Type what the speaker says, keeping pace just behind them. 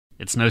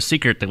It's no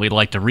secret that we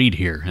like to read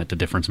here at the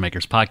Difference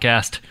Makers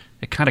podcast.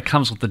 It kind of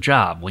comes with the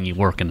job when you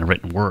work in the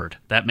written word.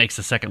 That makes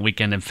the second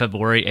weekend in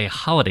February a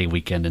holiday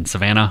weekend in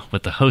Savannah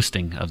with the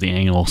hosting of the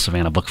annual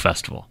Savannah Book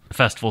Festival. The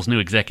festival's new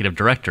executive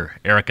director,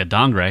 Erika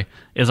Dongre,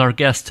 is our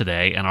guest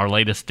today and our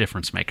latest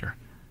difference maker.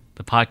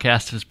 The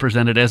podcast is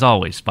presented, as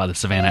always, by the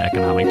Savannah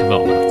Economic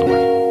Development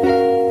Authority.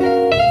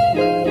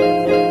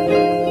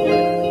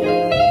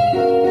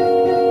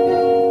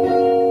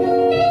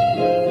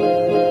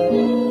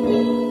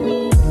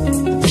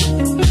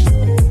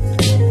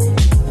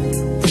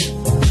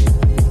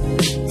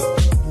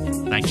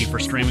 Thank you for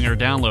streaming or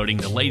downloading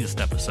the latest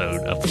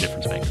episode of the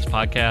Difference Makers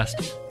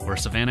podcast, where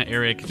Savannah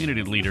area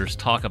community leaders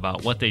talk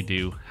about what they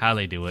do, how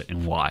they do it,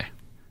 and why.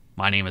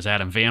 My name is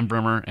Adam Van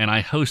Brimmer, and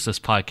I host this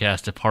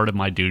podcast as part of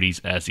my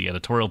duties as the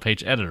editorial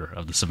page editor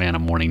of the Savannah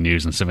Morning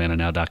News and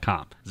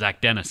SavannahNow.com.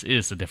 Zach Dennis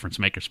is the Difference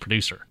Makers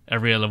producer.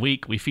 Every other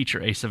week, we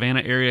feature a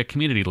Savannah area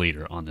community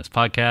leader on this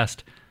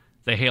podcast.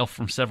 They hail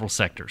from several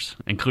sectors,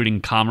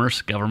 including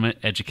commerce, government,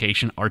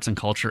 education, arts and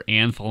culture,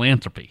 and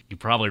philanthropy. You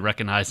probably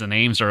recognize the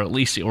names or at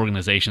least the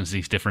organizations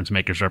these difference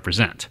makers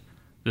represent.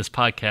 This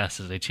podcast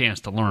is a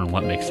chance to learn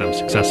what makes them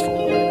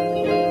successful.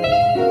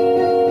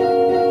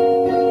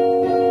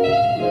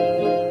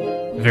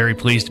 Very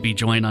pleased to be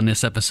joined on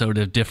this episode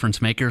of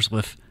Difference Makers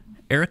with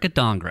Erika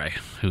Dongre,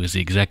 who is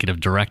the executive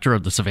director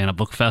of the Savannah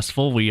Book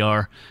Festival. We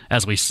are,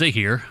 as we sit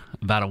here,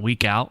 about a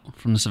week out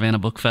from the Savannah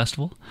Book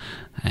Festival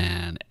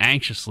and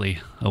anxiously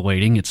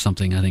awaiting. It's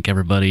something I think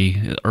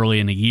everybody early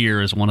in the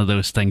year is one of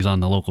those things on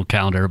the local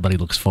calendar everybody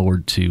looks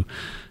forward to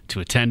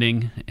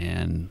attending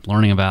and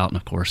learning about. And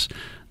of course,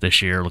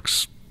 this year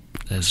looks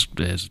as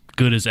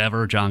good as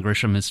ever. John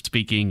Grisham is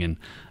speaking and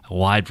a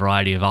wide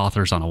variety of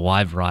authors on a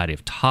wide variety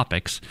of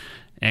topics.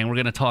 And we're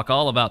going to talk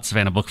all about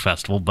Savannah Book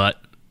Festival,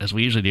 but as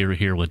we usually do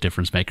here with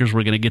Difference Makers,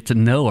 we're going to get to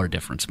know our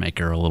difference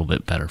maker a little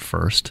bit better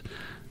first.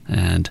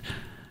 And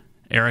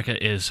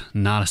Erika is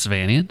not a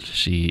Savannian.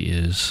 She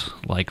is,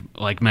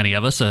 like many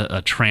of us,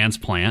 a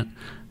transplant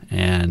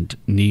and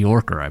New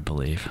Yorker, I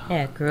believe.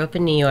 Yeah, grew up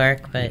in New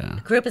York,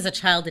 but grew up as a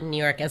child in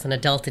New York, as an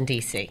adult in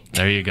D.C.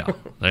 There you go.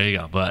 There you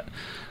go. But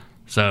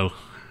so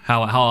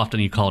how often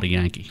are you called a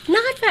Yankee?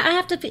 I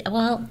have to be.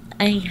 Well,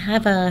 I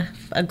have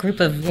a group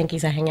of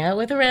Yankees I hang out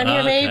with around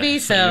here, maybe,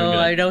 so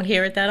I don't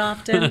hear it that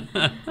often.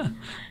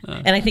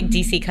 And I think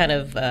D.C. kind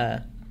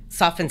of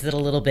softens it a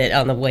little bit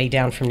on the way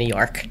down from New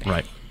York.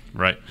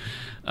 Right.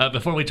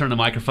 Before we turn the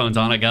microphones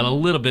on, I got a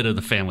little bit of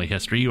the family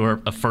history. You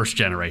are a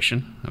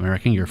first-generation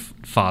American. Your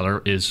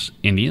father is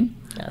Indian.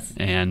 Yes.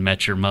 And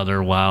met your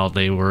mother while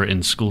they were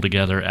in school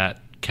together at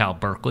Cal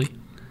Berkeley.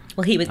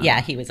 Well, he was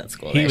at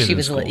school.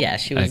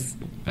 She was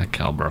at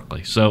Cal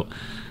Berkeley. So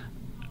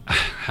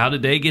how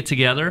did they get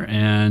together?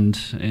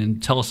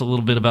 And tell us a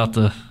little bit about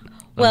the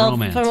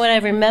romance. From what I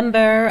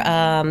remember,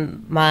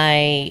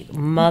 my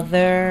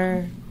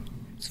mother's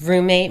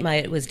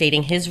roommate was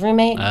dating his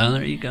roommate. Oh,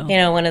 there you go.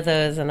 One of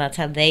those, and that's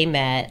how they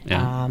met.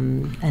 Yeah.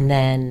 And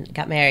then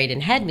got married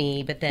and had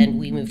me, but then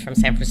we moved from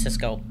San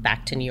Francisco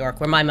back to New York,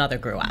 where my mother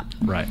grew up.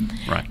 Right.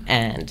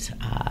 And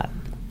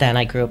then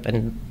I grew up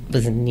and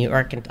was in New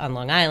York and on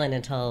Long Island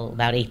until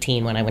about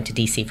 18 when I went to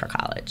D.C. for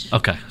college.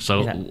 Okay,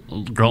 so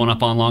growing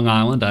up on Long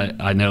Island,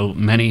 I know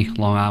many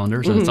Long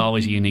Islanders, and it's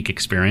always a unique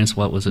experience.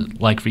 What was it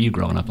like for you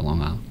growing up on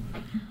Long Island?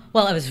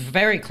 Well, I was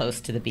very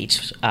close to the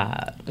beach.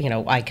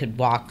 I could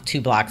walk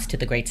 2 blocks to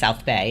the Great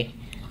South Bay.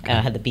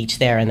 Had the beach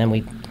there, and then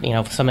we,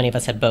 so many of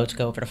us had boats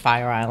go over to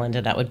Fire Island,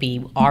 and that would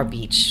be our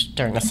beach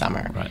during the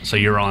summer. Right. So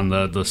you're on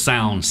the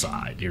sound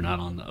side. You're not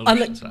on the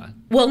ocean side.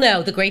 Well,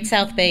 no. The Great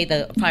South Bay,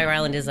 the Fire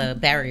Island, is a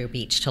barrier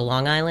beach to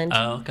Long Island.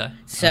 Oh, okay.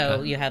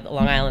 So you have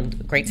Long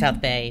Island, Great South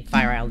Bay,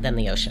 Fire Island, then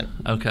the ocean.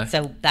 Okay.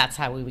 So that's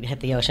how we would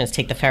hit the ocean: is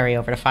take the ferry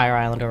over to Fire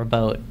Island or a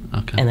boat,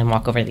 and then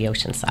walk over to the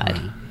ocean side.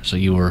 Right. So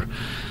you were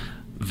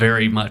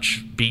very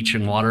much beach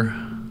and water.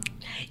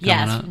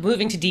 Yes,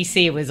 moving to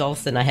D.C. was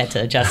also I had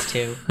to adjust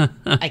to.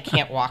 I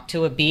can't walk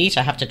to a beach.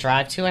 I have to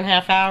drive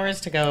 2.5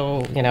 hours to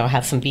go,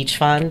 have some beach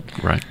fun.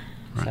 Right.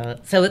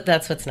 So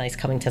that's what's nice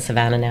coming to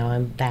Savannah now.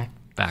 I'm back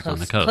close, on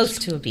the coast. Close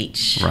to a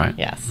beach. Right.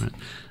 Yes.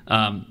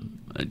 Right.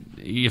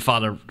 Your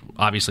father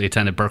obviously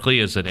attended Berkeley.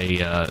 Is it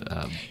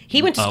a...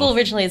 he went to school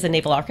originally as a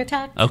naval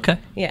architect. Okay.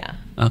 Yeah.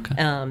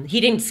 Okay.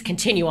 He didn't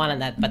continue on in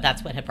that, but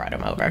that's what had brought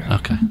him over.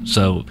 Okay.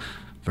 So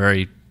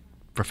very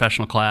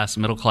professional class,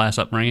 middle class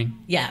upbringing?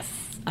 Yes.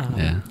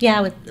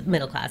 With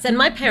middle class. And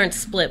my parents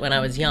split when I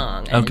was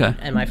young.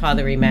 And my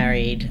father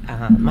remarried.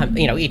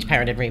 Each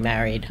parent had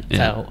remarried. Yeah.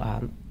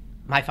 So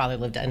my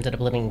father ended up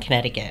living in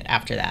Connecticut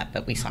after that.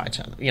 But we saw each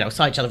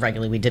other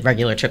regularly. We did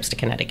regular trips to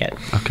Connecticut.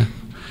 Okay.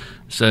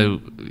 So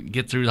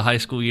get through the high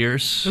school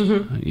years.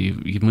 Mm-hmm.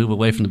 You move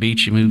away from the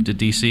beach. You moved to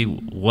D.C.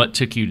 What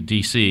took you to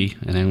D.C.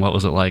 and then what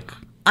was it like?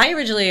 I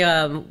originally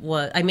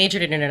I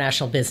majored in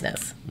international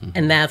business,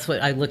 and that's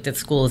what I looked at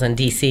schools in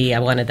D.C. I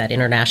wanted that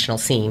international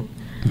scene,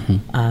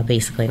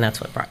 basically, and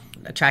that's what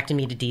attracted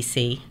me to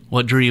D.C.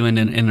 What drew you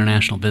into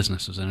international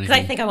business? Was anything?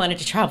 Because I think I wanted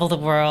to travel the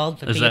world,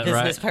 but be a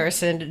business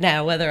person.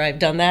 Now, whether I've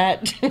done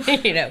that,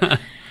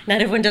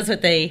 Not everyone does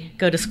what they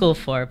go to school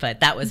for, but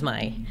that was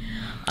my,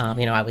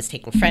 I was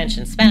taking French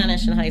and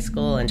Spanish in high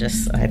school, and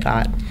I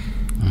thought,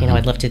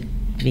 I'd love to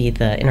be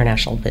the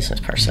international business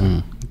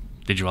person.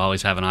 Did you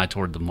always have an eye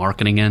toward the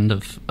marketing end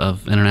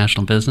of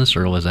international business,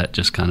 or was that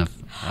just kind of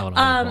how it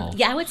all evolved?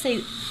 Yeah, I would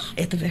say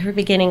at the very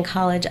beginning of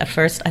college, at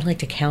first I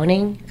liked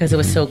accounting because it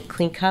was so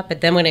clean cut,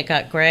 but then when it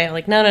got gray, I'm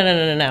like, no.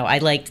 I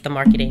liked the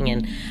marketing,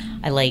 and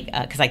I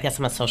because I guess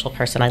I'm a social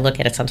person. I look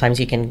at it, sometimes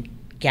you can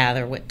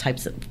gather what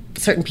types of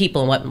certain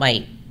people and what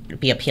might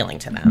be appealing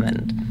to them,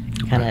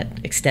 and kind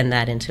of extend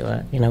that into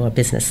a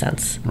business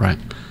sense. Right.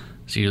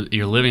 So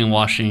you're living in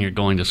Washington, you're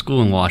going to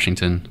school in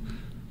Washington.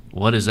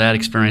 What is that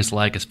experience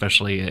like?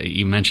 Especially,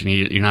 you mentioned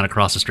you're not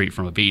across the street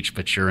from a beach,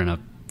 but you're in a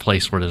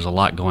place where there's a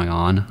lot going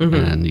on,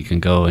 and you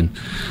can go and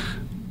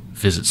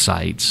visit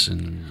sites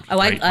and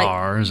great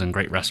bars and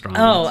great restaurants.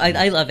 Oh,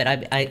 I love it.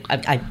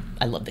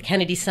 I love the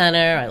Kennedy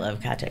Center. I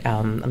love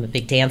I'm a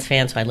big dance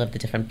fan, so I love the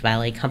different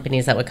ballet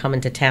companies that would come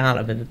into town.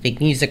 I'm a big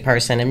music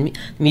person, and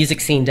the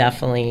music scene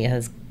definitely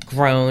has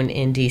grown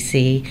in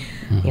D.C.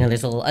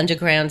 There's a little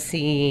underground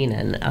scene,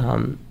 and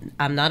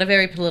I'm not a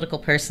very political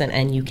person,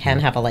 and you can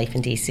have a life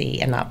in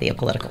D.C. and not be a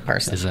political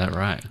person. Is that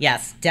right?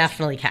 Yes,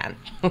 definitely can.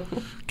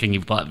 Can you?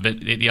 But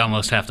you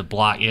almost have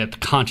to you have to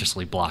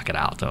consciously block it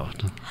out, though.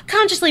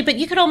 Consciously, but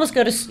you could almost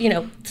go to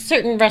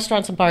certain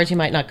restaurants and bars you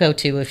might not go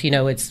to if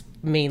it's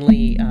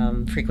mainly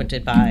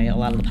frequented by a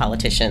lot of the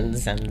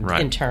politicians and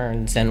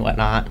interns and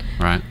whatnot.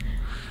 Right.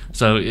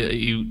 So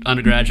you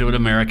undergraduate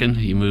American,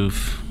 you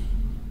move.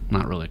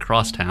 Not really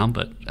across town,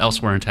 but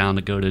elsewhere in town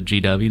to go to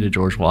GW, to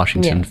George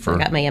Washington. I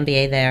got my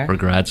MBA there. For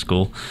grad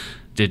school.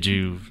 Did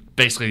you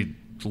basically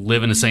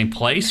live in the same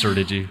place, or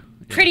did you?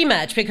 Pretty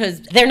much, because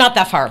they're not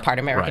that far apart,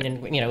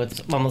 American, and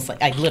it's almost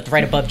like I lived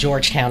right above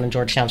Georgetown, and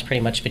Georgetown's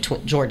pretty much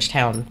between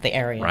Georgetown, the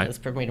area, is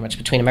pretty much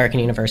between American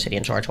University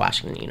and George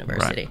Washington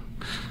University.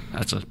 Right.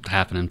 That's a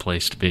happening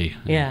place to be.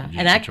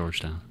 Yeah,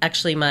 Georgetown.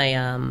 Actually,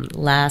 my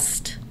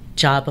last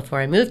job before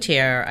I moved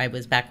here, I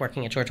was back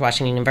working at George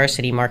Washington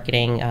University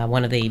marketing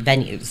one of the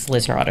venues,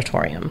 Lisner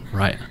Auditorium.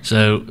 Right.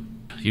 So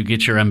you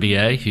get your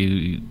MBA,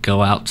 you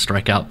go out,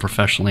 strike out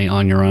professionally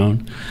on your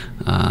own.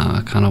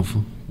 Kind of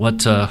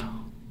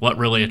what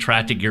really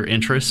attracted your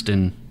interest,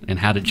 and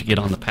how did you get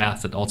on the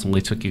path that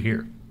ultimately took you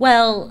here?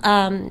 Well,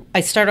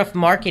 I started off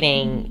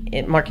marketing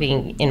in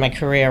my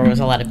career was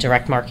a lot of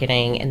direct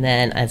marketing, and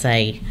then as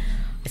I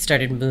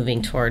started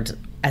moving towards,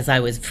 as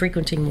I was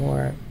frequenting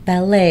more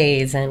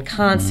ballets and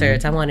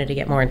concerts, I wanted to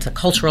get more into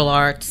cultural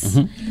arts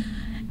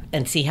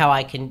and see how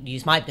I can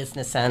use my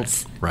business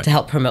sense to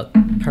help promote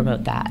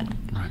that.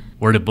 Right.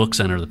 Where did books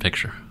enter the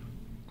picture?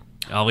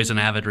 Always an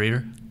avid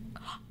reader?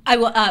 I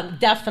will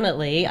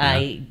definitely. Yeah.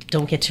 I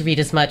don't get to read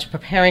as much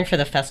preparing for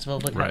the festival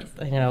because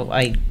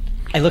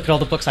I look at all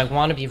the books I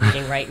want to be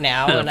reading right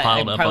now, and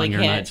I probably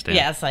can't. Nightstand.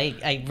 Yes,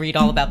 I read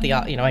all about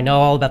I know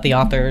all about the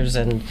authors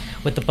and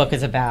what the book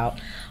is about.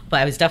 But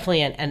I was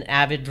definitely an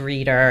avid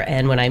reader,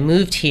 and when I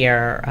moved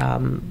here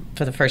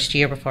for the first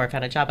year before I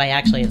found a job, I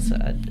actually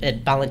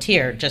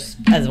volunteered just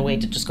as a way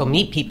to just go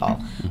meet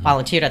people.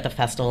 Volunteered at the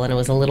festival, and it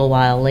was a little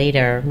while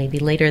later, maybe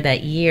later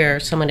that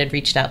year, someone had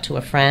reached out to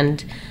a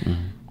friend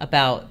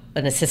about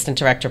an assistant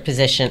director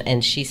position,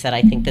 and she said,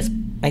 "I think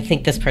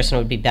this person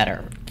would be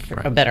better."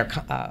 A better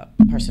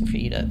person for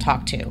you to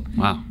talk to.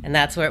 Wow. And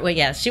that's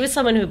where, she was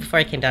someone who, before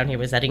I came down here,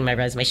 was editing my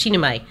resume. She knew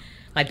my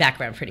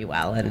background pretty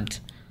well, and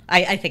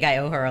I think I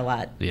owe her a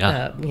lot,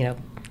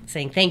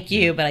 saying thank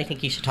you, but I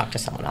think you should talk to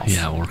someone else.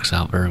 Yeah, it works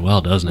out very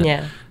well, doesn't it?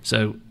 Yeah.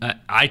 So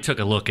I took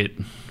a look at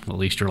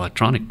least your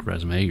electronic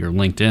resume, your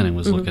LinkedIn, and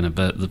was looking at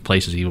the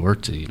places you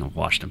worked,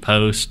 Washington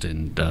Post,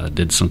 and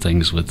did some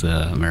things with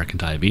American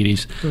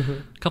Diabetes.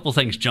 A couple of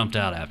things jumped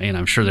out at me, and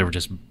I'm sure they were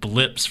just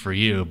blips for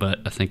you, but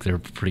I think they were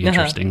pretty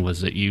interesting,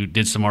 was that you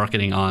did some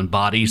marketing on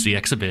Bodies, the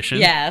exhibition.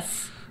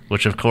 Yes.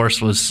 Which, of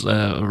course, was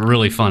a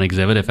really fun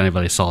exhibit. If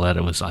anybody saw that,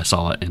 I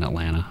saw it in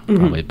Atlanta,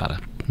 probably about a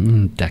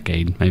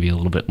decade, maybe a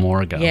little bit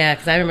more ago. Yeah,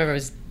 because I remember it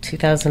was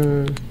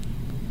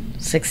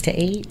 2006 to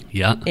 8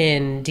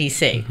 in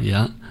D.C.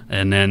 Yeah.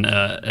 And then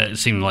it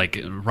seemed like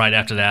right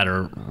after that,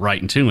 or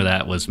right in tune with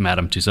that, was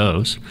Madame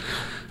Tussauds.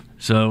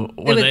 So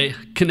were they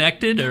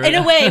connected? Or? In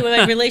a way, with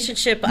my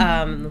relationship,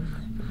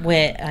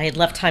 when I had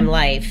left Time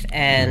Life,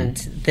 and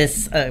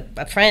this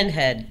a friend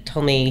had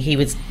told me he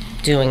was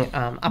doing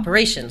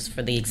operations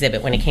for the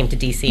exhibit when it came to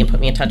D.C. and put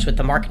me in touch with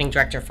the marketing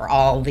director for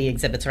all the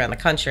exhibits around the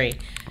country,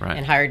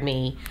 and hired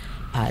me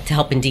to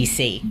help in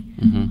D.C.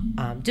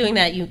 Doing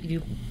that,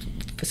 you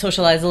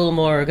socialize a little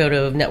more, or go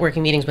to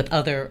networking meetings with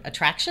other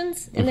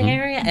attractions in the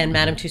area, and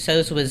Madame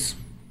Tussauds was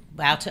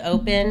about to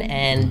open,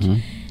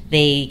 and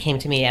they came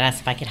to me and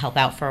asked if I could help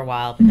out for a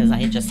while because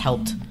I had just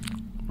helped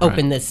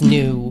open this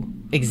new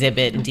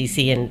exhibit in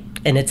DC,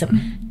 and it's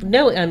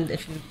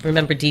if you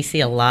remember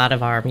DC, a lot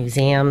of our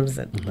museums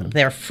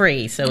they're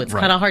free, so it's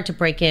kind of hard to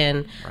break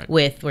in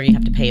with where you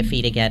have to pay a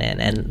fee to get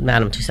in. And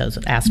Madame Tussauds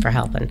asked for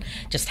help, and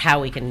just how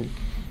we can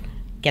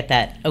get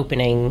that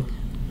opening,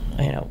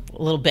 a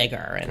little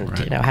bigger, and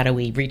how do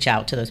we reach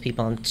out to those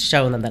people and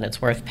show them that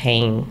it's worth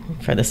paying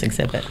for this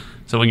exhibit.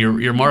 So when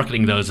you're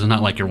marketing those, it's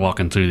not like you're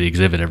walking through the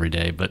exhibit every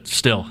day, but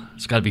still,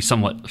 it's got to be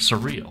somewhat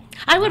surreal.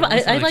 I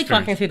like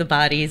walking through the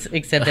bodies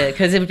exhibit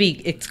because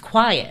it's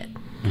quiet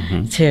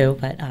too.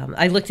 But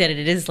I looked at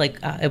it;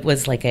 it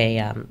was like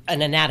an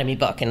anatomy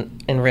book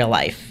in real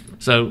life.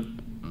 So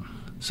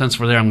since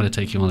we're there, I'm going to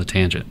take you on a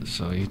tangent.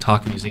 So you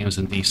talk museums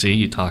in D.C.,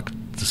 you talk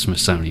the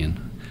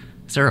Smithsonian.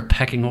 Is there a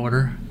pecking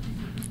order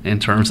in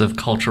terms of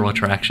cultural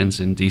attractions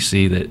in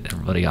D.C. that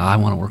everybody, I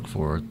want to work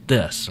for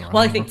this, or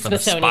I think work for the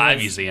Spy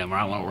Museum, or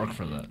I want to work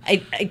for the... I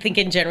think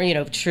in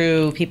general,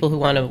 true people who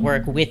want to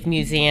work with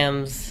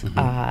museums,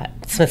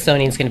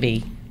 Smithsonian's going to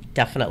be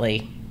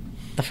definitely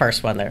the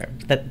first one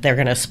that they're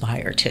going to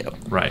aspire to.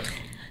 Right.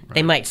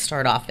 They might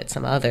start off at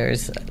some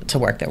others to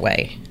work their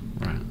way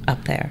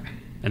up there.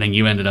 And then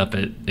you ended up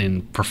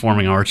in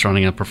performing arts,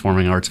 running a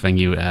performing arts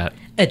venue at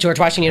George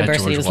Washington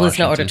University. It was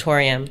Lisner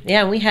Auditorium.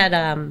 Yeah, and we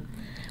had...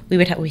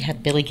 We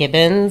had Billy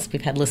Gibbons.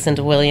 We've had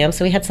Lucinda Williams.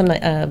 So we had some,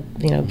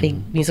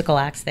 big musical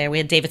acts there. We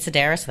had David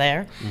Sedaris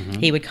there.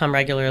 He would come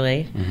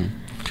regularly.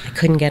 I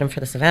couldn't get him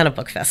for the Savannah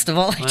Book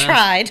Festival. I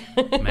tried.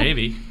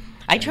 Maybe.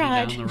 I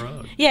tried. Down the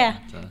road. Yeah,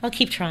 but, I'll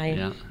keep trying.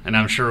 Yeah, and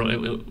I'm sure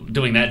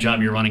doing that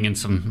job, you're running in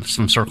some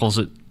circles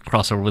that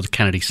cross over with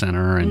Kennedy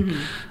Center and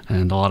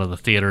a lot of the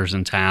theaters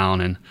in town.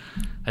 And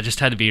it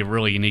just had to be a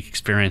really unique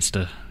experience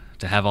to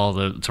have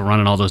to run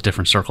in all those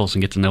different circles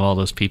and get to know all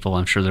those people.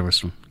 I'm sure there were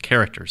some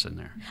characters in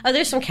there. Oh,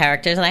 there's some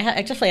characters, and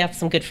I definitely have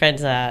some good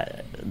friends.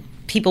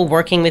 People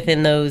working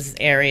within those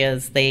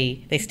areas,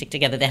 they stick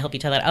together. They help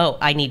each other. Oh,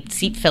 I need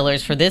seat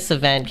fillers for this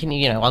event. Can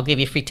you, I'll give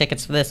you free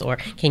tickets for this, or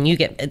can you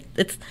get?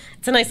 It's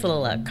a nice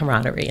little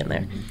camaraderie in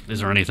there.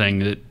 Is there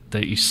anything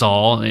that you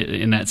saw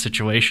in that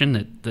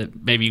situation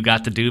that maybe you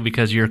got to do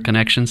because of your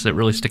connections that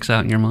really sticks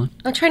out in your mind?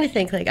 I'm trying to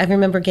think. I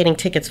remember getting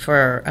tickets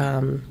for.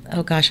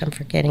 I'm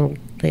forgetting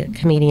the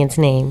comedian's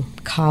name.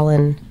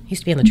 Colin. He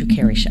used to be on the Drew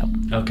Carey Show.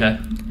 Okay.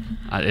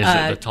 Is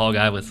it the tall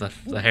guy with the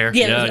hair?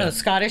 Yeah.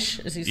 Scottish?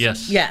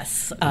 Yes.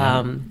 Yes.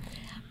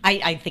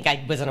 I think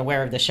I wasn't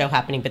aware of the show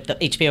happening, but the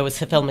HBO was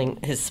filming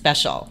his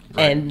special,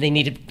 and they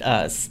needed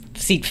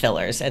seat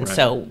fillers. And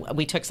so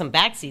we took some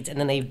back seats, and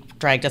then they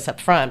dragged us up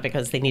front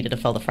because they needed to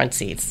fill the front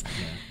seats.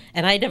 Yeah.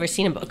 And I had never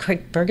seen him.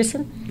 Craig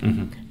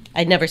Bergeson?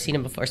 I'd never seen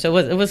him before. So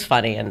it was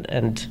funny.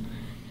 And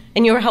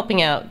you were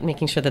helping out,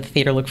 making sure that the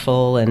theater looked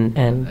full. And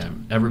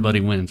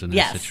everybody wins in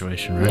that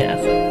situation, right?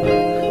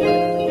 Yes.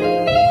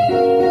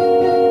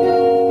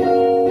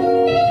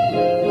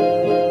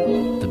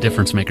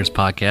 Difference Makers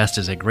podcast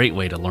is a great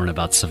way to learn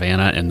about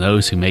Savannah and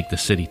those who make the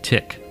city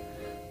tick.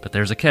 But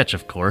there's a catch,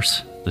 of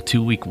course, the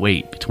 2-week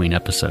wait between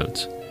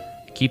episodes.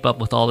 Keep up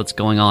with all that's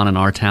going on in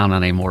our town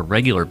on a more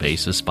regular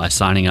basis by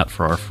signing up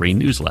for our free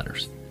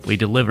newsletters. We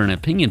deliver an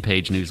opinion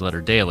page newsletter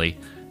daily,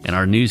 and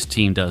our news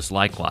team does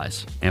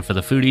likewise. And for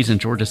the foodies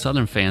and Georgia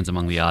Southern fans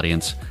among the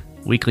audience,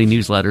 weekly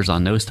newsletters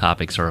on those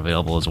topics are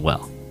available as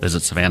well.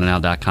 Visit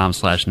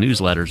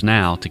savannahnow.com/newsletters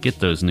now to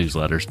get those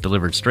newsletters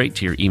delivered straight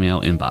to your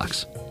email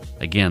inbox.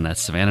 Again,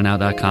 that's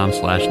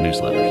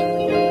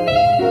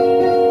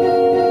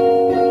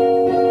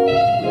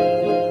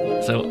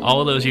savannahnow.com/newsletters. So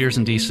all of those years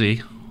in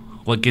D.C.,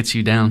 what gets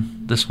you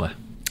down this way?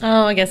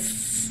 Oh, I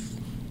guess,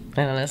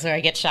 I don't know, so I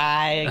get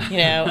shy,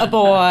 a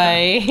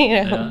boy,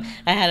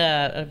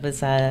 I was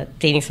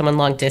dating someone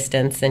long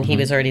distance, and he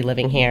was already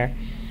living here,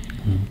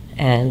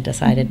 and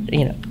decided,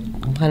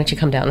 why don't you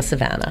come down to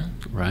Savannah?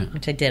 Right.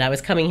 Which I did. I was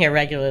coming here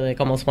regularly,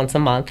 like almost once a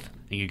month.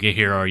 And you get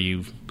here, Are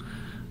you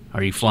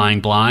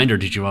flying blind, or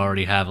did you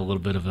already have a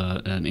little bit of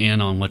an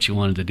in on what you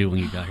wanted to do when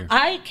you got here?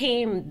 I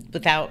came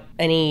without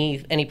any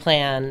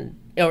plan,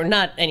 or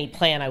not any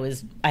plan.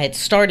 I had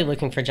started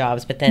looking for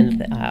jobs, but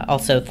then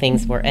also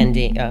things were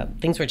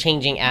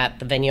changing at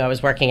the venue I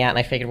was working at, and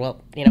I figured,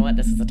 well, you know what,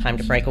 this is the time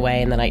to break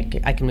away, and then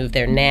I can move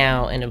there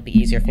now, and it'll be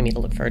easier for me to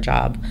look for a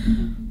job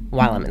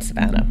while I'm in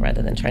Savannah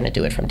rather than trying to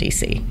do it from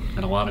D.C.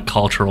 And a lot of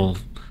cultural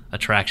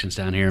attractions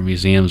down here,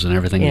 museums and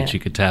everything that you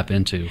could tap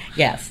into.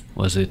 Yes.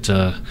 Was it...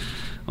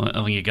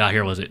 when you got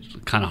here, was it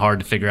kind of hard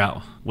to figure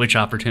out which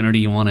opportunity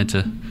you wanted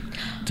to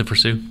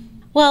pursue?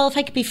 Well, if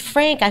I could be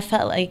frank, I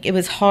felt like it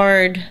was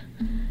hard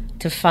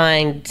to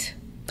find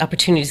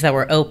opportunities that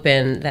were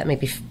open that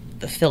maybe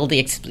fill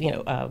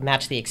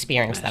match the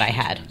experience that I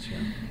had. Yeah.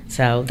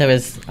 So there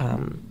was, a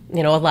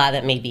lot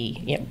that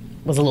maybe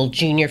was a little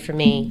junior for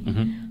me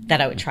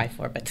that I would try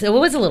for. But so it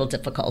was a little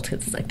difficult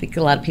because I think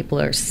a lot of people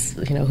are,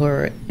 who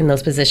are in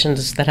those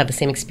positions that have the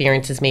same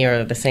experience as me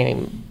or the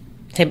same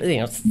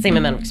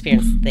amount of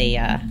experience. They've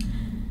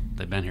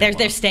been here.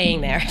 They're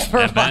staying there for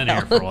a while. They've been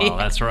here for a while.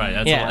 That's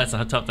right. That's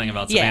a tough thing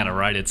about Savannah,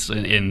 right? It's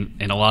in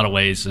a lot of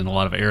ways, in a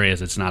lot of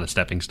areas, it's not a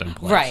stepping stone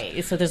place.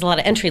 Right. So there's a lot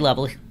of entry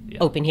level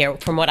open here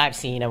from what I've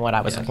seen and what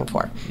I was looking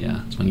for.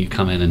 Yeah. It's when you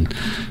come in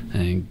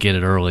and get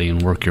it early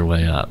and work your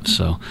way up.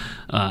 So,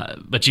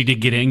 but you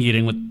did get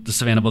in with the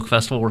Savannah Book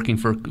Festival, working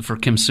for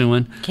Kim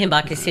Suin. Kim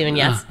Suin,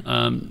 yes.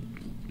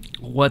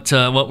 What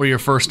were your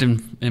first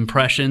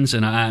impressions?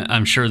 And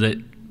I'm sure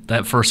that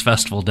first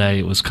festival day,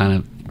 it was kind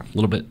of a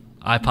little bit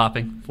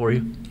eye-popping for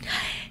you?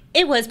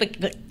 It was,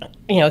 but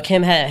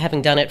Kim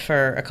having done it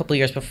for a couple of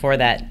years before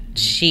that,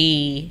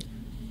 she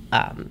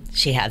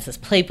has this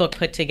playbook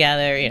put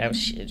together.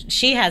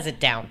 She has it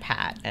down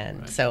pat,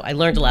 and so I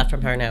learned a lot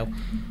from her. Now,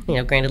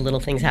 granted, little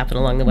things happen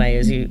along the way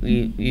as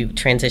you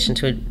transition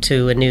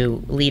to a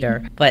new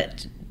leader,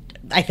 but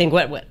I think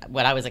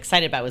what I was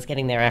excited about was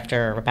getting there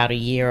after about a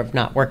year of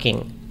not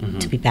working,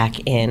 to be back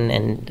in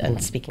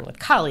and speaking with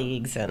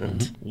colleagues.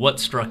 And what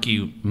struck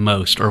you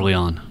most early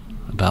on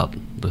about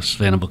the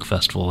Savannah Book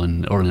Festival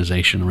and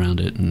organization around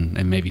it,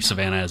 and maybe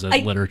Savannah as a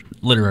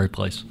literary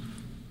place?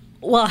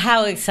 Well,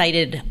 how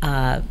excited,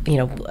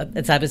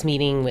 as I was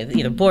meeting with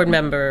either board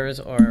members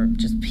or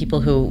just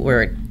people who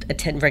were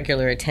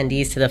regular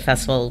attendees to the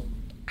festival,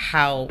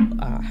 how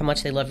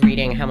much they love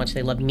reading, how much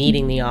they love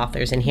meeting the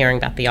authors and hearing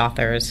about the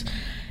authors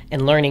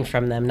and learning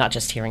from them, not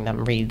just hearing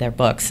them read their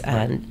books.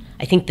 And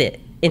I think the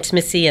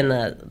intimacy and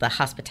the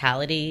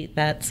hospitality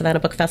that Savannah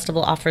Book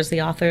Festival offers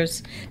the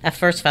authors. That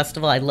first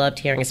festival, I loved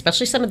hearing,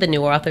 especially some of the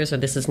newer authors, or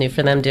this is new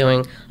for them,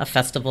 doing a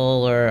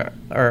festival or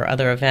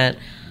other event,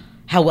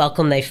 how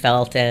welcome they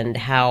felt and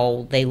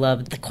how they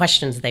loved the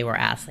questions they were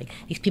asked. Like,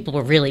 these people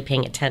were really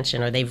paying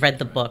attention, or they've read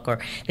the book, or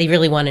they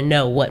really want to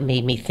know what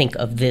made me think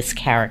of this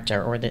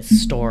character or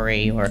this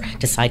story, or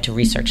decide to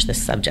research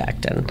this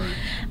subject. And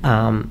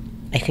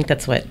I think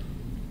that's what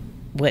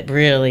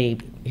really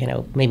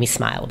made me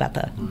smile about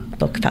the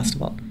book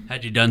festival.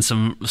 Had you done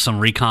some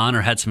recon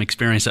or had some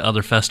experience at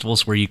other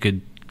festivals where you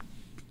could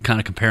kind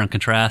of compare and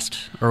contrast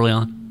early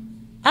on?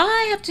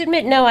 I have to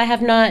admit, no, I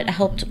have not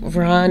helped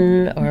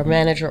run or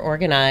manage or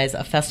organize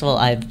a festival.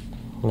 I've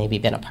maybe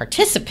been a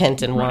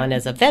participant in one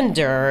as a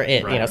vendor,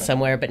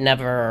 somewhere, but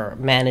never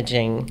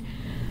managing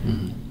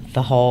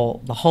the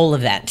whole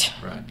event.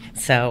 Right.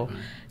 So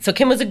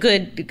Kim was a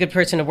good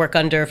person to work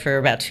under for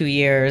about 2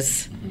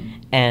 years,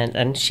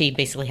 and she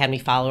basically had me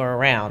follow her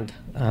around,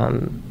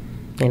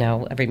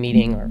 every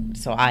meeting,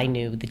 so I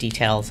knew the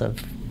details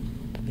of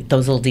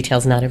those little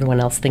details not everyone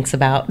else thinks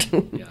about.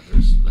 Yeah,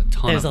 there's a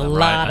ton there's of them, a lot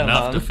right? of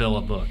Enough them. to fill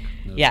a book.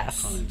 No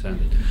Yes. Pun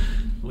intended.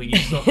 When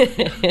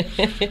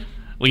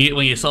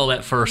you saw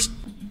that first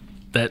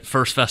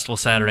festival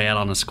Saturday out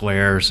on the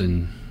squares,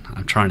 and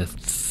I'm trying to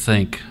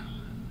think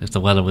if the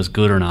weather was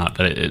good or not,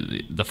 but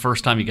the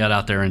first time you got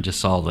out there and just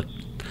saw the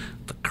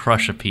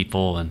crush of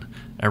people and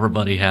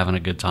everybody having a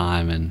good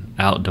time and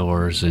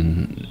outdoors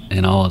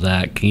and all of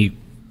that, can you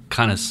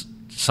kind of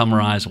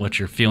summarize what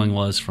your feeling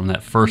was from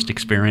that first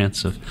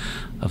experience of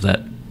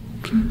that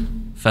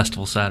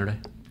festival Saturday?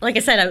 Like I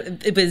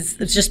said, it was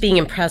just being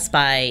impressed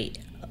by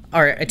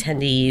our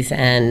attendees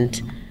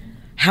and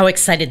how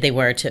excited they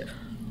were to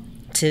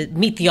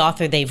meet the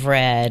author they've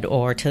read,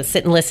 or to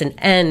sit and listen,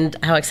 and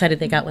how excited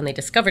they got when they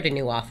discovered a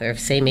new author.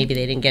 Say maybe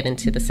they didn't get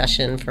into the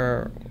session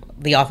for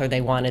the author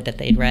they wanted that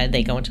they'd read,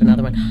 they go into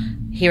another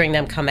one. Hearing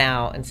them come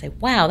out and say,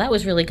 wow, that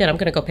was really good, I'm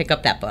going to go pick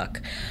up that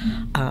book.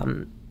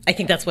 I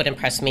think that's what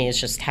impressed me, is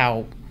just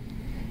how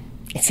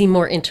it seemed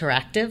more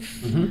interactive.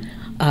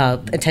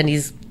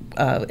 Attendees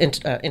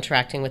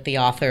interacting with the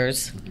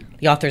authors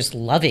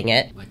loving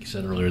it. Like you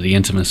said earlier, the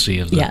intimacy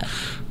of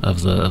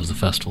the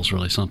festival is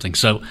really something.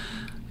 So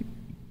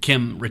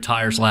Kim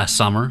retires last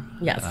summer.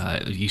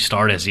 Yes. You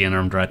start as the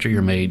interim director.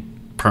 You're made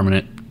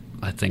permanent,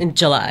 I think, in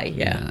July.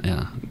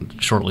 Yeah.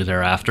 Shortly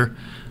thereafter.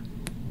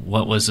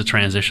 What was the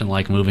transition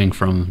like, moving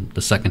from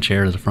the second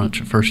chair to the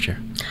first chair?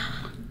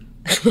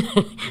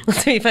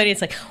 It's really funny.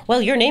 It's like,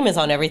 well, your name is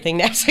on everything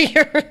now, so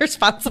you're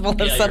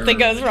responsible if something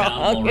goes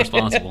wrong.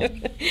 Responsible.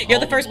 You're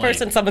the first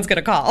person someone's going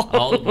to call.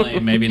 All the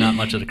blame, maybe not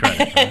much of the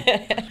credit.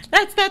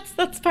 Right?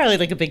 That's probably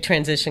like a big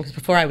transition, because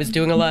before I was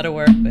doing a lot of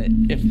work, but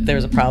if there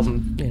was a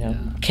problem,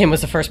 Kim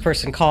was the first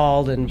person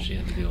called and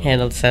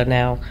handled. So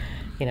now,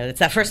 it's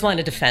that first line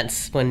of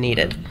defense when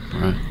needed.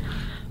 Right.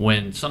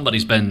 When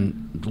somebody's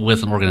been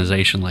with an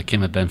organization like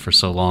Kim had been for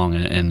so long,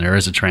 and there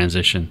is a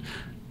transition,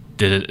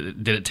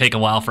 did it take a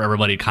while for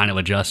everybody to kind of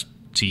adjust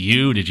to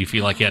you? Did you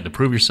feel like you had to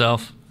prove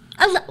yourself?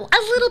 A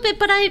little bit,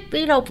 but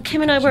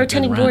Kim and I were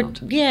attending board.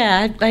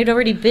 Yeah, I'd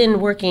already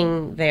been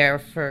working there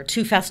for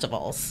 2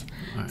 festivals.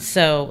 Right.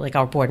 So, like,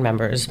 our board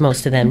members,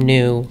 most of them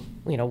knew,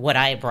 what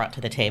I had brought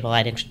to the table.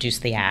 I'd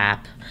introduced the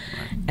app,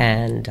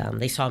 and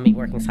they saw me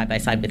working side by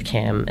side with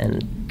Kim,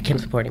 and Kim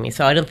supporting me.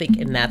 So I don't think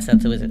in that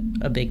sense it was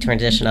a big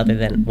transition, other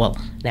than, well,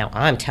 now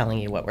I'm telling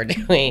you what we're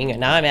doing, and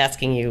now I'm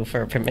asking you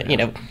for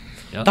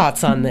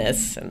thoughts on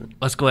this. And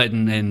let's go ahead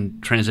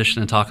and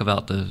transition and talk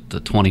about the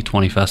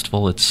 2020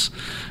 festival. It's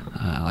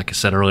like I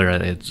said earlier,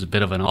 it's a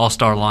bit of an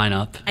all-star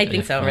lineup. I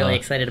think so. I'm really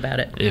excited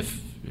about it.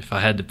 If I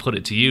had to put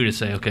it to you to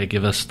say, okay,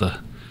 give us the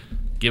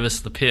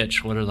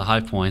pitch, what are the high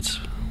points,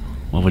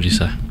 what would you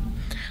say?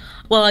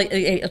 Well,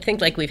 I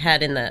think like we've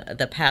had in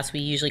the past, we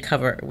usually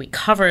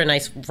cover a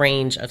nice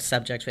range of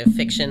subjects. We have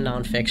fiction,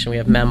 nonfiction, we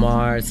have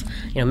memoirs,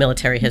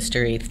 military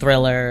history,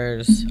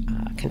 thrillers,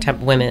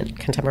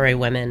 contemporary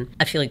women.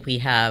 I feel like we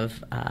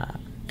have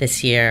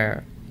this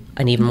year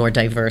an even more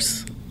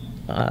diverse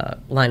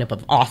lineup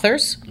of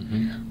authors,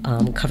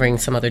 covering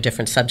some other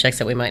different subjects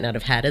that we might not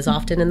have had as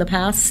often in the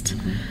past.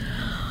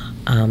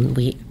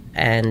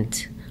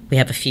 we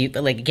have a few,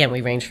 like, again,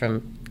 we range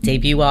from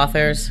debut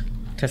authors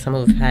to some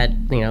who've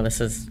had,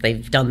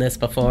 they've done this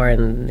before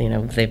and,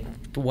 they've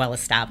well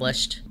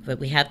established. But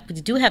we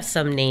do have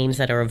some names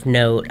that are of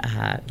note,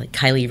 like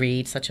Kylie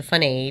Reed, Such a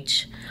Fun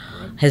Age,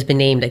 has been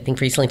named, I think,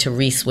 recently to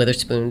Reese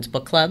Witherspoon's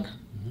book club.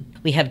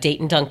 We have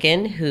Dayton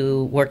Duncan,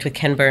 who worked with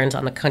Ken Burns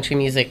on the country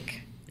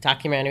music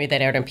documentary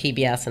that aired on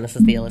PBS, and this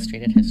is the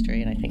illustrated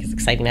history. And I think it's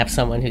exciting to have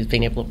someone who's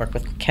been able to work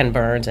with Ken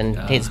Burns and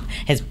has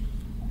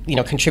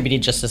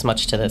contributed just as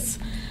much to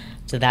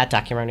that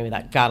documentary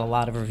that got a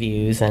lot of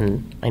reviews,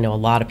 and I know a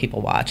lot of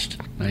people watched.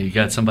 Now you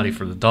got somebody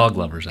for the dog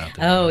lovers out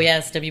there. Oh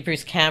yes, W.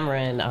 Bruce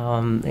Cameron.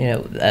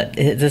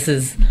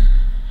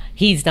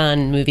 He's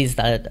done movies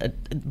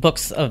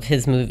books of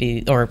his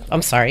movie,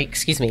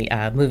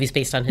 movies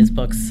based on his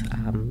books,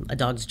 A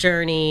Dog's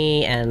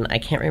Journey, and I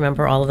can't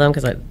remember all of them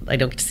because I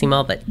don't get to see them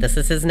all, but this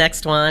is his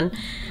next one,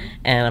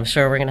 and I'm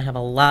sure we're going to have a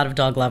lot of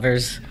dog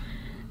lovers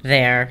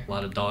there. A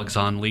lot of dogs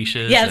on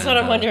leashes. Yeah, that's what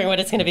I'm wondering.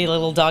 What it's going to be, a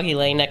little doggy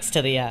lane next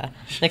to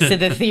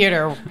the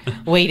theater,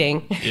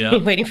 waiting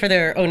for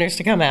their owners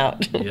to come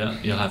out. Yeah,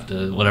 you'll have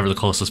to, whatever the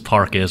closest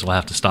park is, we'll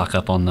have to stock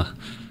up on the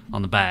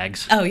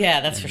bags. Oh yeah,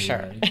 that's for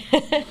sure.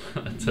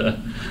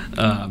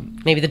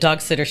 Maybe the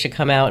dog sitter should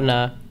come out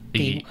and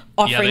be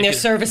offering their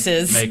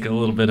services. Make a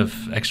little bit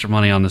of extra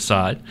money on the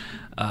side.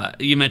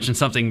 You mentioned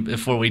something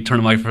before we turned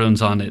the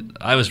microphones on that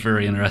I was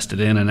very interested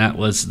in, and that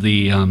was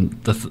the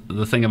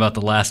thing about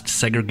the last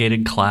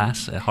segregated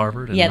class at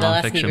Harvard. The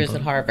last Negroes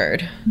at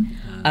Harvard.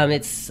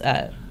 It's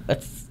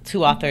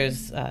two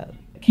authors,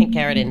 Kent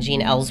Garrett and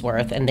Jean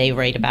Ellsworth, and they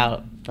write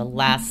about the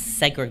last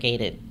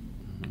segregated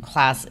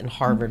class in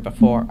Harvard the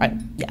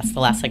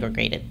last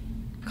segregated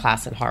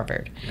class in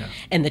Harvard,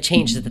 and the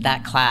changes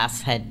that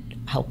class had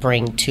helped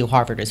bring to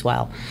Harvard as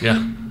well.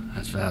 Yeah.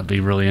 That'd be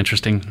really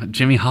interesting.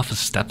 Jimmy Hoffa's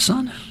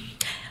stepson?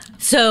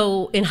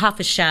 So in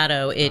Hoffa's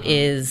Shadow, it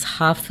was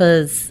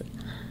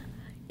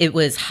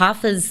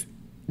Hoffa's,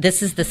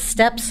 this is the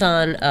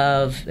stepson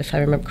of, if I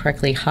remember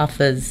correctly,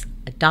 Hoffa's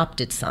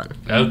adopted son.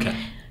 Okay.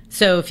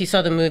 So if you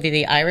saw the movie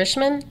The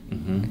Irishman,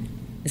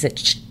 is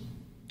it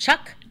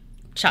Chuck?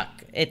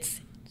 Chuck.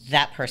 It's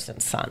that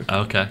person's son.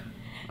 Okay.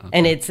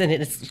 And it's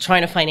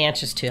trying to find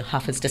answers to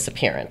Hoffa's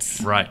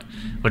disappearance. Right,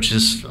 which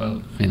is,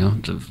 the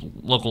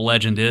local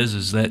legend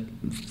is that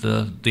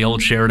the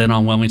old Sheridan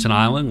on Wilmington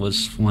Island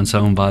was once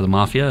owned by the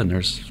mafia, and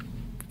there's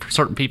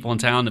certain people in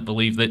town that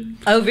believe that.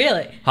 Oh,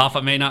 really?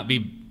 Hoffa may not be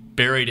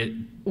buried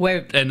in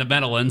the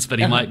Meadowlands, but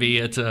he might be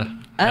at the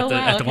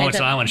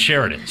Wilmington Island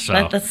Sheridan. So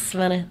that's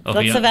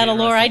Savannah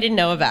lore I didn't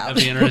know about.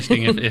 It'd be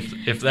interesting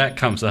if that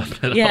comes up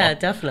at all. Yeah,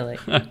 definitely.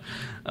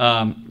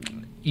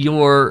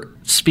 Your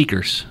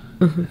speakers.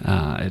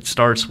 It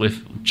starts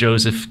with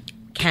Joseph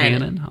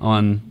Cannon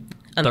on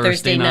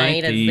Thursday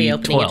night, the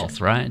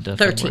 12th, right?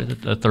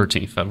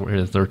 13th.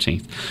 February the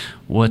 13th.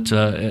 What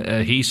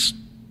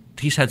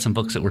he's had some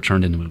books that were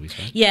turned into movies,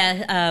 right?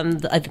 Yeah,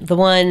 the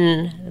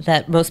one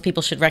that most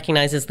people should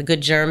recognize is The Good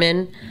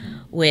German,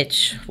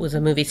 which was a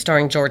movie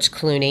starring George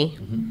Clooney.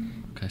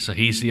 Okay, so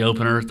he's the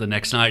opener. The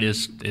next night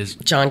is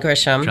John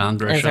Grisham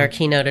as our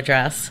keynote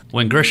address.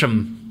 When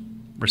Grisham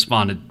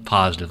responded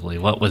positively,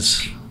 what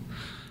was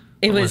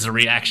the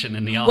reaction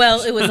in the office?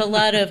 Well, it was a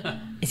lot of,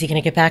 is he going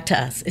to get back to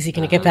us? Is he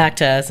going to get back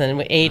to us?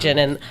 And agent,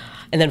 and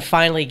then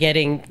finally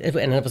getting,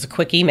 and it was a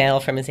quick email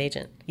from his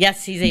agent.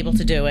 Yes, he's able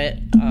to do it.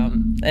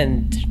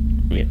 And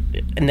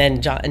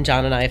then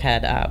John and I have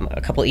had a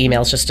couple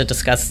emails just to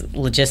discuss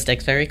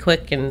logistics, very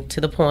quick and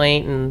to the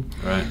point. And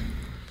right.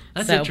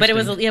 That's so, but it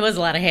was a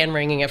lot of hand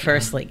wringing at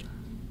first, like,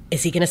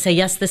 is he going to say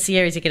yes this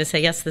year? Is he going to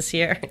say yes this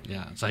year?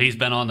 Yeah. So he's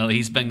been on the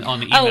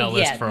email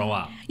list for a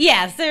while.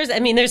 Yes, there's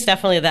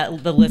definitely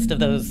the list of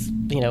those,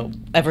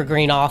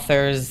 evergreen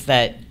authors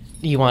that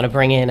you want to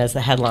bring in as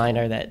the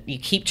headliner that you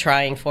keep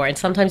trying for, and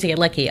sometimes you get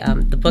lucky.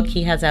 The book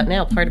he has out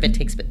now, part of it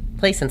takes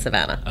place in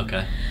Savannah.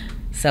 Okay.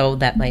 So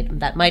that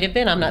might have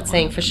been. I'm not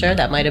saying for sure.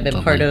 That might have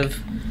been part of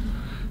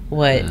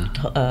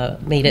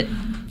what made it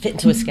fit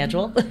into a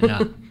schedule.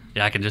 Yeah.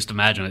 Yeah, I can just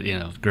imagine it.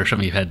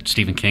 Grisham, you've had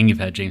Stephen King, you've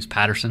had James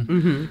Patterson.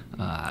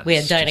 Mm-hmm. We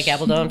had Dinah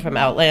Gabaldon from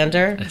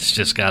Outlander. It's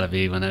just got to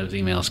be when those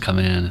emails come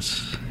in,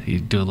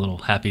 you do a little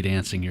happy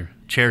dancing, your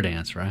chair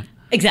dance, right?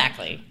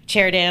 Exactly.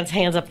 Chair dance,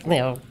 hands up,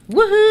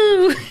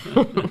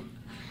 woohoo!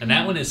 And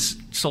that one is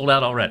sold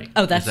out already.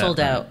 Oh, that's sold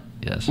out.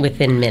 Yes.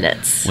 Within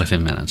minutes.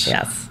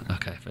 Yes.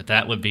 Okay, but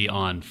that would be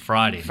on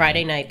Friday.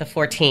 Friday night, the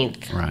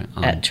 14th. Right.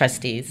 At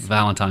Trustees.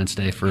 Valentine's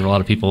Day for a lot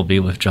of people will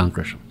be with John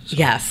Grisham. So.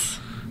 Yes.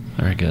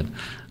 Very good.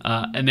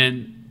 And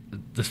then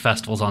the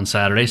festival's on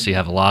Saturday, so you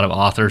have a lot of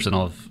authors and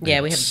all of we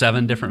have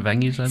 7 different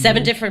venues, I believe?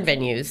 7 different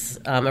venues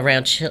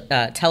around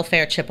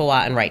Telfair,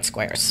 Chippewa, and Wright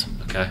Squares.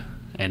 Okay.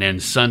 And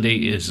then Sunday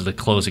is the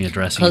closing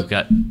address, and you've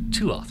got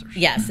 2 authors.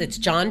 Yes, it's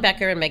John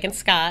Becker and Megan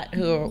Scott,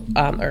 who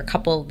are a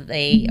couple.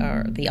 They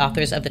are the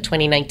authors of the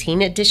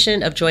 2019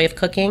 edition of Joy of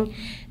Cooking,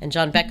 and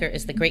John Becker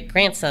is the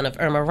great-grandson of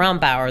Irma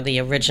Rombauer, the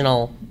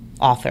original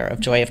author of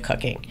Joy of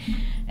Cooking.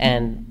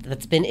 And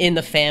that's been in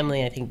the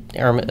family. I think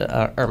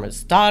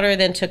Irma's daughter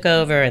then took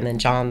over, and then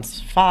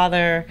John's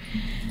father.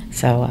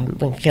 So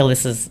we feel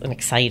this is an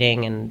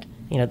exciting and,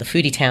 the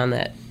foodie town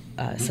that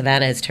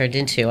Savannah has turned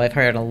into. I've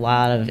heard a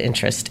lot of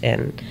interest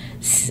in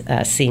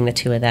seeing the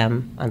two of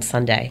them on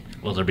Sunday.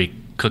 Will there be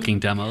cooking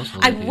demos?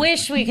 I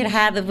wish we could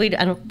have that. We're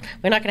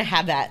not going to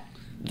have that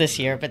this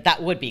year, but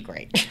that would be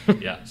great.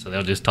 Yeah, so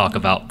they'll just talk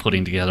about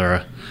putting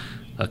together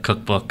a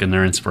cookbook and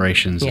their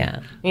inspirations.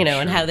 Yeah,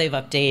 and how they've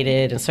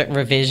updated and certain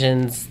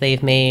revisions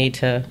they've made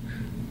to,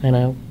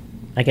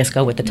 I guess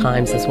go with the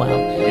times as well.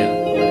 Yeah.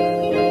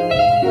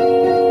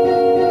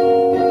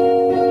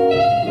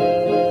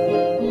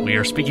 We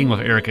are speaking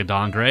with Erika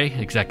Dongre,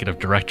 Executive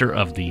Director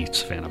of the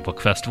Savannah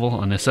Book Festival,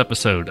 on this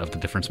episode of the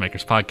Difference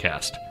Makers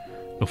podcast.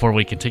 Before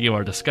we continue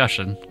our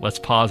discussion, let's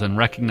pause and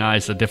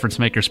recognize the Difference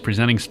Makers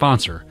presenting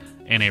sponsor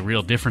and a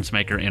real difference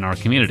maker in our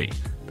community,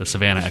 the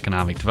Savannah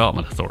Economic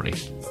Development Authority.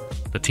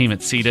 The team at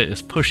CEDA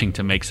is pushing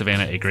to make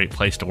Savannah a great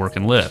place to work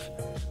and live.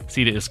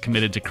 CEDA is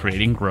committed to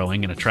creating,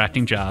 growing, and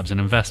attracting jobs and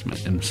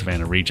investment in the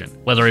Savannah region.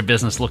 Whether a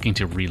business looking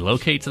to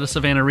relocate to the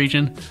Savannah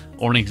region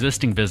or an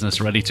existing business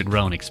ready to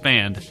grow and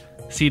expand,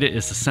 CEDA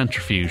is the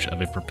centrifuge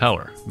of a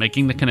propeller,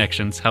 making the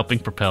connections, helping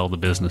propel the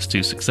business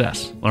to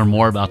success. Learn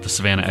more about the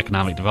Savannah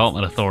Economic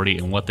Development Authority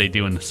and what they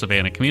do in the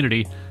Savannah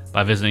community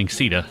by visiting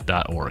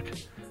ceda.org.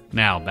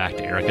 Now, back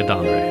to Erika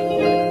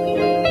Dongre.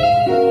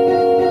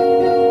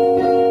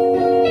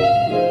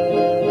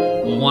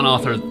 One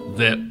author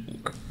that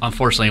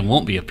unfortunately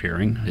won't be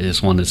appearing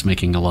is one that's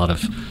making a lot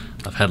of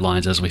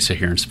headlines as we sit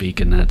here and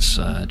speak, and that's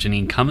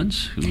Janine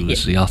Cummins, who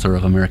is the author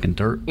of American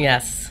Dirt.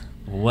 Yes.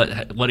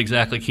 What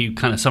exactly, can you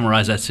kind of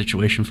summarize that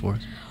situation for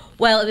us?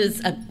 Well, it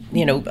was,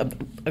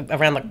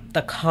 around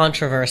the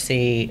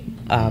controversy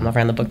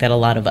around the book that a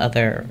lot of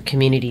other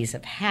communities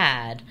have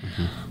had.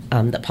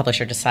 The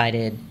publisher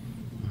decided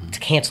to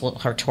cancel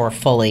her tour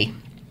fully.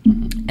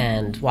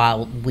 And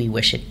while we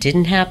wish it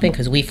didn't happen,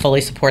 because we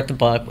fully support the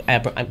book,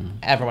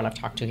 everyone I've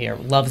talked to here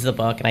loves the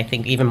book, and I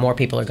think even more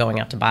people are going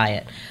out to buy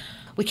it.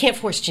 We can't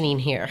force Janine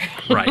here.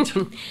 Right.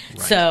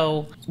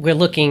 So we're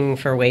looking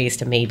for ways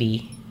to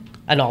maybe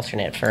an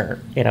alternate for,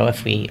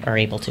 if we are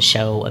able to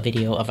show a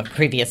video of a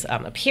previous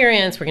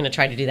appearance. We're going to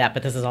try to do that,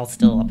 but this is all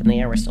still up in the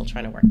air. We're still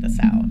trying to work this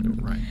out.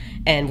 Right.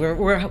 And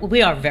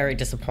we are very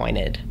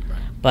disappointed,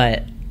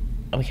 but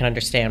we can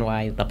understand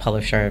why the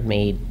publisher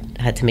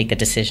had to make the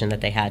decision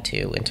that they had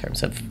to in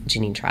terms of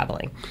Janine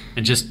traveling.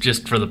 And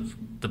just for the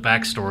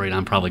backstory, and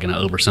I'm probably going to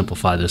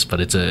oversimplify this, but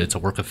it's a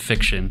work of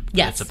fiction.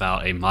 Yes. It's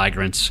about a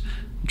migrant's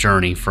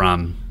journey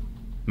from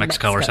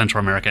Mexico or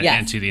Central America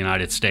into the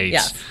United States.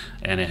 Yes.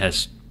 And it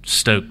has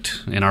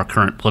stoked, in our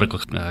current political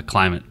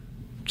climate,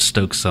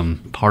 some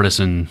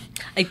partisan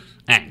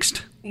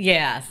angst.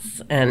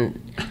 Yes,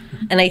 and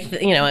I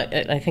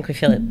think we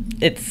feel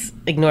it's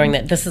ignoring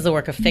that this is a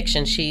work of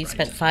fiction. She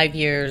spent 5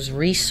 years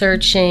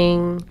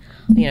researching.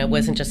 It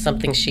wasn't just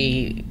something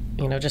she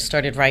just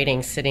started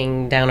writing,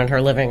 sitting down in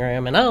her living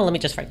room, and let me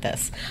just write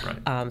this.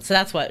 Right. So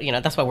that's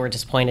why we're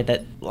disappointed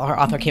that our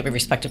author can't be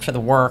respected for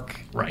the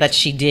work that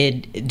she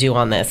did do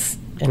on this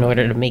in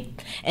order to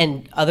make.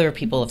 And other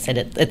people have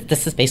said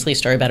this is basically a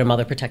story about a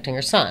mother protecting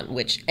her son,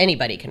 which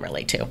anybody can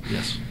relate to.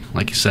 Yes,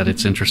 like you said,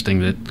 it's interesting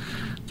that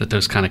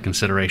those kind of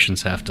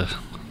considerations have to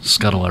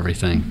scuttle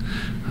everything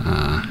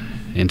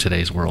in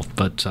today's world.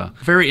 But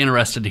very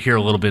interested to hear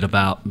a little bit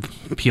about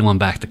peeling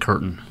back the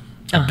curtain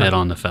a bit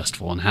on the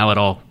festival and how it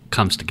all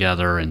comes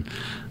together, and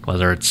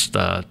whether it's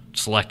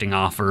selecting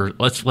author.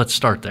 Let's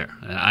start there.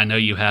 I know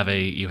you have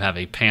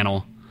a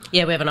panel.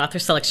 Yeah, we have an author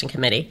selection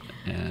committee,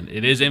 and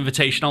it is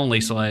invitation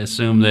only. So I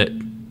assume that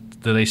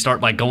do they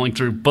start by going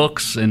through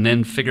books and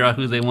then figure out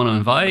who they want to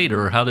invite,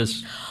 or how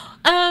does?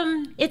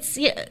 It's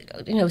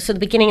so the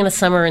beginning of the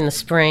summer and the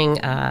spring,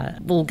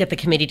 we'll get the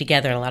committee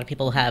together, and a lot of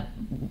people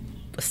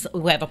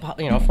we have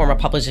a former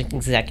publishing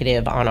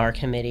executive on our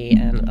committee,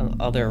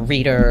 and other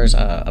readers,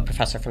 a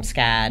professor from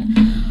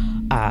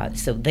SCAD.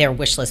 So their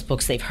wish list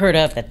books they've heard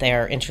of that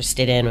they're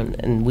interested in,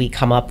 and we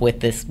come up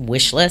with this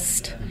wish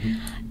list,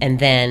 and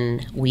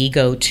then we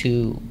go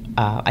to.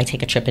 I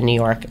take a trip in New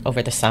York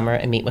over the summer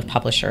and meet with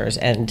publishers.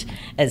 And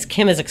as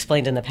Kim has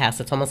explained in the past,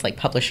 it's almost like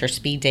publisher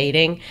speed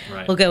dating.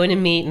 Right. We'll go in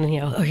and meet, and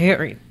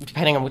here,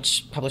 depending on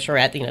which publisher we're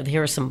at,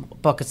 here are some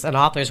books and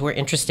authors we're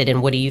interested in.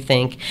 What do you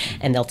think?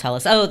 And they'll tell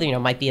us,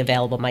 might be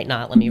available, might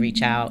not. Let me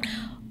reach out.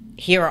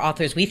 Here are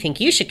authors we think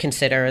you should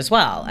consider as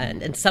well.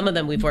 And some of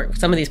them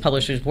some of these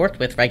publishers worked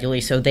with regularly,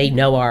 so they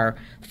know our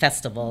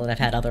festival, and I've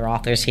had other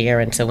authors here,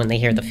 and so when they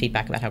hear the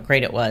feedback about how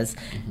great it was,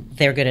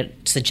 they're good at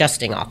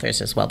suggesting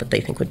authors as well that they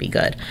think would be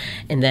good.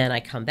 And then I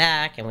come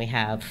back, and we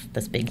have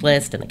this big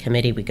list, and the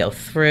committee, we go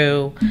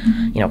through,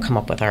 come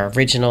up with our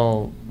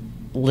original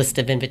list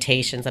of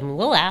invitations. I mean,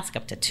 we'll ask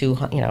up to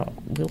 200,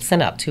 we'll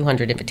send out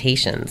 200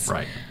 invitations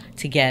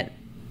to get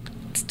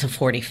to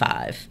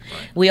 45.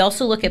 Right. We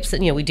also look at,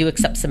 we do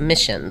accept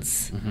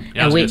submissions.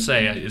 Yeah, I was going to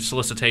say,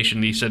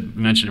 solicitation, you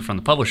mentioned it from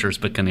the publishers,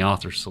 but can the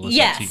authors solicit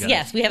you guys?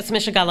 Yes, we have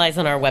submission guidelines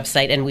on our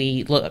website, and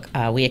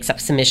we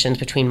accept submissions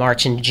between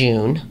March and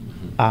June,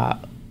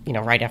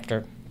 right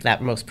after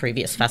that most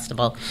previous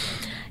festival.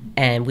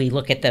 And we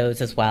look at those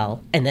as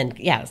well. And then,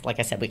 like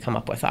I said, we come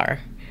up with our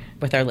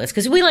with our list,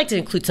 because we like to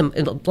include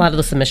a lot of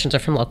the submissions are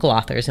from local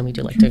authors, and we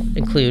do like to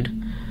include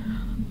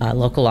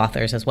local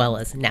authors as well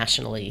as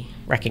nationally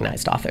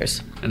recognized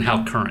authors. And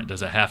how current?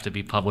 Does it have to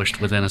be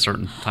published within a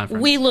certain time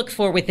frame? We look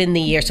for within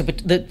the year, so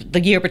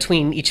the year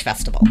between each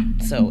festival.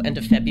 So end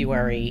of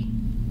February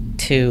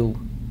to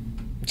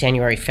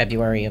January,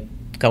 February of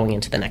going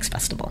into the next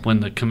festival. When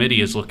the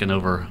committee is looking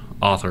over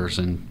authors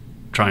and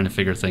trying to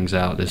figure things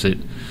out,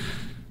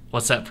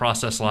 what's that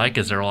process like?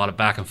 Is there a lot of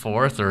back and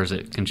forth, or is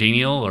it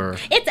congenial? Or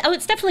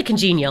it's definitely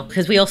congenial,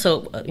 because we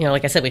also,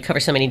 like I said, we cover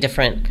so many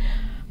different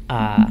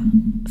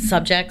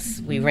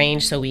subjects. We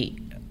range, so we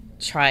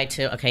try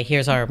to,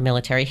 here's our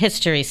military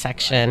history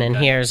section, and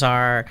here's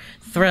our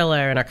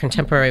thriller, and our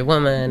contemporary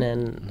woman,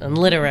 and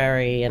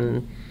literary,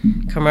 and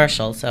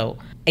commercial. So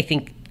I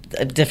think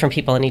different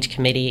people in each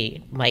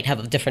committee might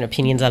have different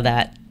opinions of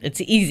that.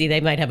 It's easy. They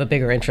might have a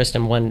bigger interest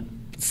in one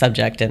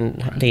subject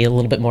and be a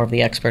little bit more of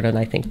the expert, and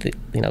I think that,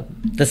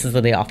 this is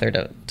the author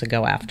to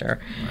go after.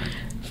 Right.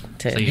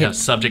 So you have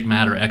subject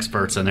matter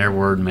experts, and their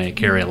word may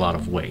carry a lot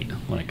of weight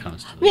when it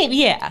comes to this. Maybe,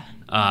 yeah.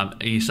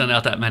 You send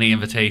out that many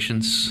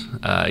invitations,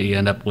 you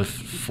end up with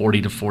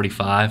 40 to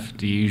 45.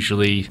 Do you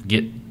usually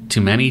get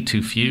too many,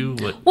 too few?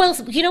 Well,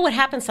 what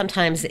happens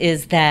sometimes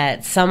is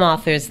that some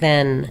authors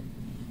then,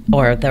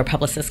 or their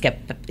publicists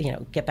get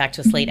back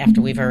to us late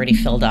after we've already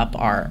filled up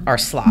our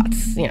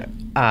slots.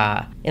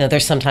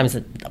 There's sometimes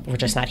that we're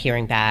just not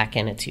hearing back,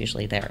 and it's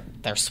usually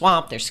they're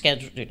swamped. Their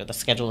schedule, the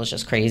schedule is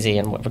just crazy,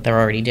 and what they're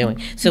already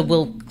doing. So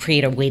we'll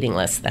create a waiting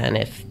list then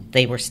if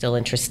they were still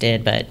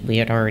interested, but we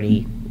had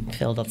already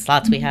filled the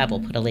slots we have.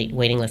 We'll put a late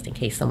waiting list in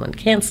case someone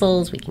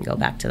cancels. We can go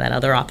back to that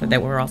other author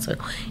that we're also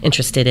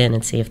interested in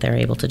and see if they're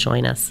able to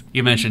join us.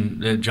 You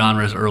mentioned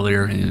genres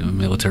earlier,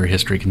 military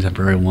history,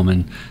 contemporary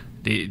woman.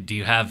 Do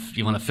you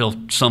want to fill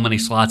so many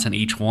slots in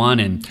each one,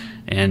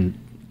 and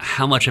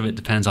how much of it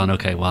depends on,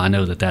 I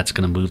know that's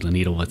going to move the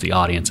needle with the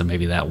audience, and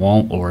maybe that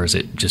won't, or is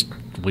it just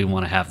we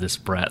want to have this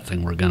breadth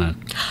and we're going to...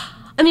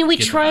 we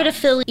try to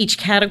fill each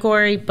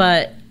category,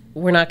 but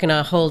we're not going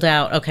to hold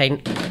out,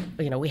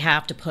 we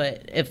have to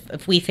put,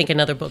 if we think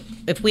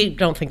if we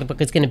don't think the book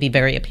is going to be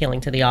very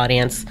appealing to the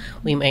audience,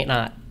 we might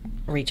not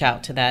reach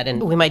out to that,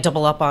 and we might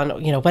double up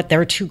on, but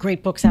there are 2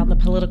 great books out in the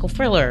political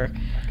thriller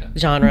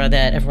genre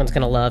that everyone's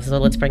going to love, so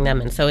let's bring them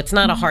in. So it's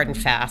not a hard and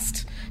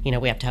fast,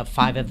 we have to have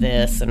 5 of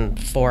this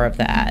and 4 of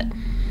that.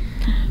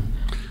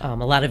 A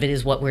lot of it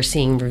is what we're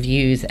seeing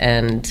reviews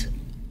and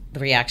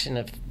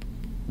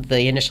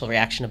the initial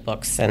reaction of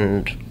books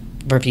and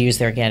reviews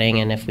they're getting,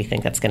 and if we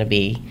think that's going to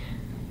be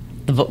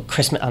the book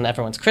on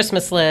everyone's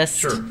Christmas list.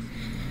 Sure.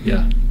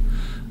 Yeah.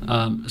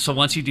 So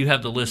once you do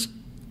have the list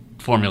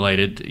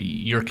formulated,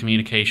 your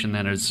communication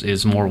then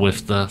is more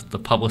with the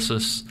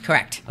publicists,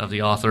 correct, of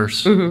the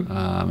authors.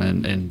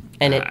 Mm-hmm.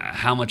 And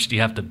how much do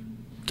you have to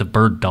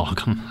bird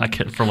dog them,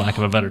 for lack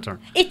of a better term?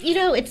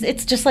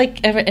 It's just like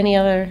any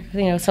other,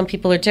 some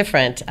people are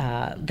different.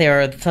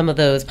 There are some of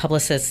those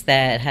publicists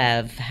that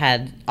have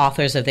had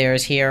authors of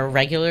theirs here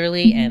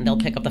regularly, and they'll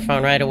pick up the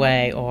phone right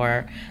away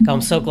or go, I'm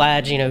so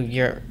glad,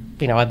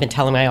 I've been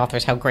telling my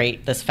authors how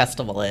great this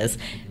festival is.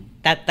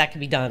 That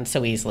can be done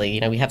so easily.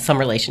 We have some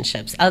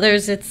relationships.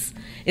 Others,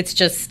 it's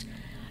just,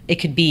 it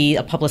could be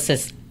a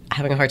publicist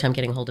having a hard time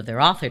getting hold of their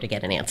author to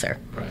get an answer.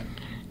 Right.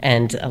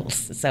 And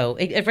so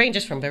it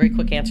ranges from very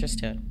quick answers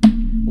to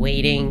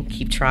waiting,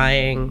 keep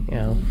trying,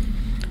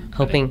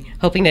 hoping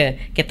to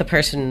get the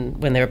person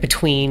when they're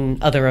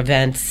between other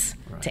events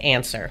to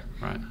answer.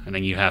 Right. And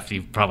then you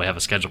probably have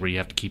a schedule where you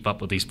have to keep up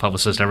with these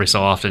publicists every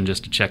so often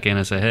just to check in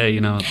and say, hey,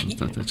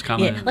 it's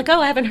coming. Yeah,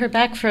 I haven't heard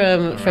back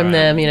from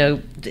them,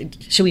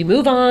 should we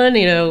move on?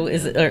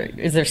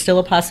 Is there still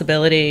a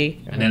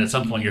possibility? And then at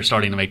some point you're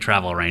starting to make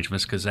travel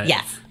arrangements, because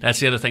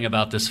that's the other thing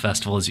about this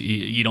festival is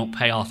you don't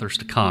pay authors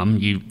to come,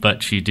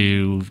 but you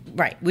do.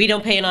 Right. We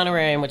don't pay an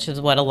honorarium, which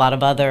is what a lot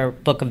of other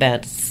book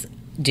events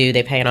do.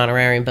 They pay an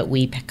honorarium, but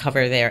we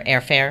cover their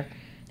airfare,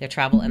 their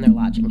travel, and their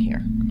lodging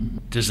here.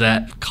 Does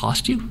that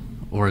cost you,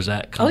 or is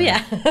that? Oh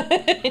yeah.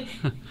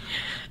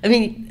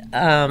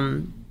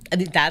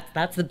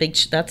 That's a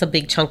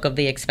big chunk of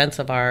the expense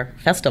of our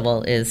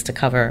festival is to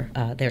cover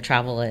their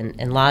travel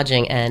and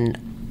lodging, and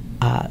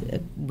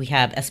we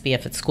have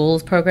SBF at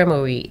Schools program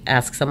where we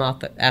ask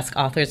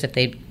authors if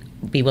they'd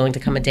be willing to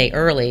come a day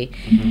early.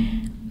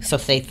 Mm-hmm. So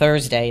say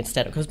Thursday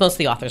instead, because most of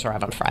the authors are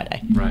out on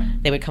Friday. Right.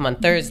 They would come on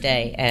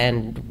Thursday,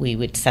 and we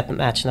would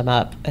match them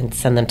up and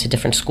send them to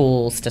different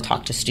schools to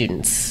talk to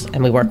students.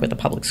 And we work with the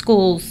public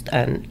schools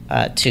and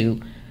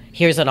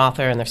here's an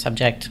author and their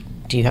subject.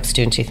 Do you have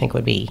students you think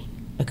would be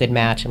a good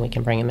match? And we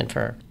can bring them in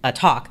for a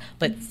talk.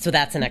 So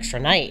that's an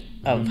extra night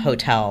of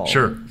hotel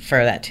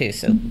for that too.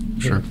 So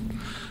sure.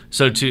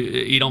 So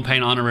you don't pay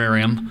an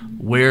honorarium.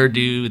 Where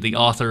do the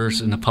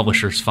authors and the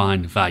publishers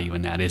find value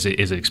in that? Is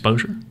it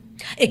exposure?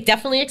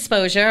 Definitely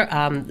exposure.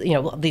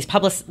 The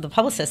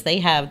publicists, they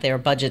have their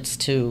budgets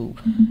to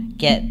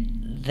get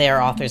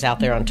their authors out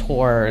there on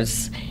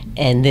tours,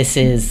 and this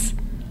is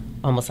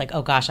almost like,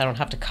 oh gosh, I don't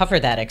have to cover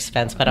that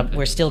expense, but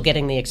we're still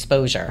getting the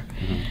exposure.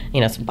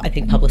 So I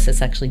think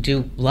publicists actually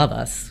do love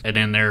us. And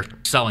then they're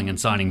selling and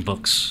signing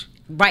books.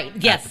 Right.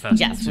 Yes.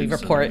 We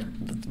report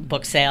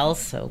book sales,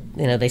 so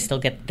they still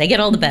get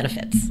all the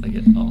benefits. They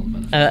get all the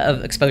benefits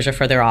of exposure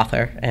for their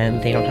author,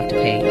 and they don't have to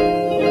pay.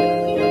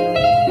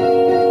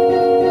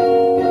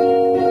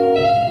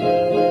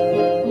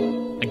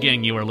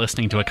 Again, you are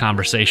listening to a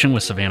conversation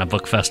with Savannah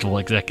Book Festival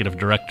Executive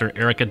Director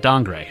Erika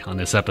Dongre on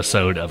this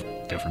episode of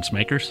Difference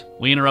Makers.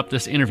 We interrupt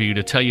this interview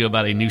to tell you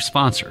about a new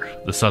sponsor,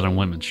 the Southern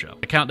Women's Show.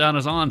 The countdown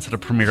is on to the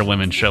premier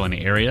women's show in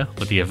the area,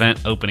 with the event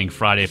opening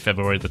Friday,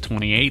 February the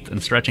 28th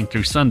and stretching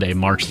through Sunday,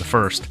 March the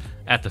 1st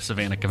at the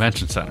Savannah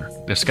Convention Center.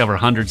 Discover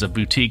hundreds of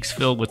boutiques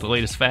filled with the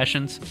latest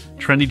fashions,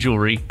 trendy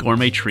jewelry,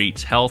 gourmet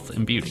treats, health,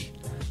 and beauty.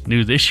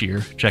 New this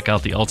year, check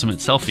out the Ultimate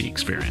Selfie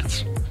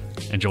Experience.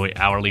 Enjoy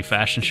hourly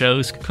fashion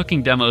shows,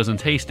 cooking demos and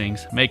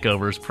tastings,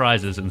 makeovers,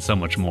 prizes, and so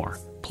much more.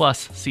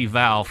 Plus, see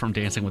Val from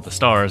Dancing with the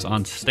Stars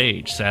on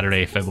stage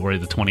Saturday, February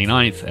the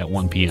 29th at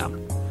 1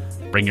 p.m.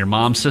 Bring your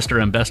mom, sister,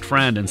 and best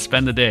friend and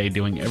spend the day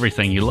doing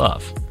everything you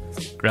love.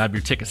 Grab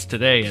your tickets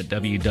today at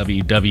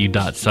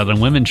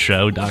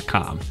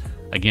www.southernwomenshow.com.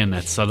 Again,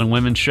 that's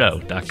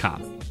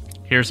southernwomenshow.com.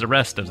 Here's the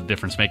rest of the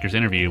Difference Makers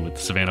interview with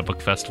the Savannah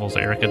Book Festival's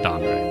Erika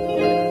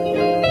Dongre.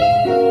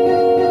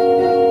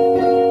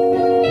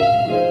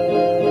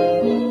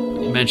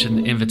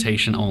 Mentioned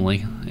invitation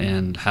only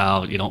and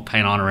how you don't pay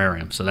an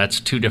honorarium. So that's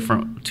two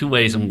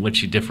ways in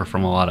which you differ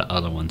from a lot of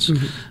other ones.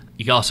 Mm-hmm.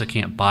 You also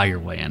can't buy your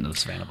way into the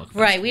Savannah Book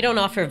Festival. Right. We don't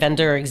offer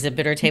vendor or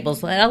exhibitor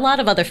tables. A lot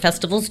of other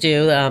festivals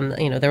do.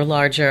 They're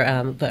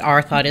larger, but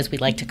our thought is we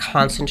like to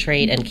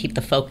concentrate and keep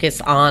the focus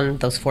on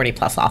those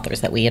 40-plus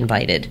authors that we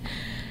invited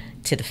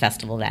to the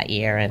festival that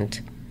year, and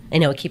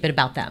keep it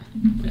about them.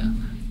 Yeah.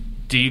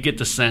 Do you get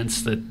the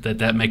sense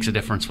that makes a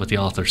difference with the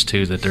authors,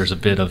 too, that there's a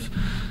bit of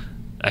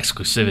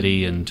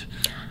exclusivity and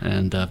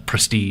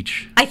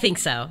prestige? I think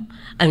so.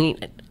 I mean,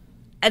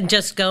 and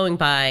just going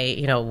by,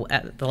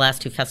 at the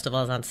last two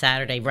festivals on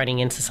Saturday, running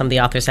into some of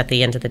the authors at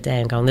the end of the day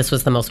and going, this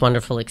was the most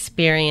wonderful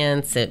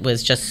experience. It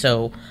was just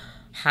so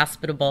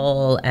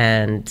hospitable,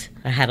 and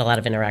I had a lot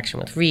of interaction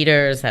with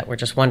readers that were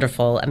just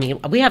wonderful. I mean,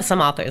 we have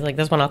some authors, like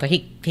there's one author,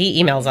 he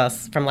emails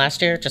us from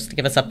last year just to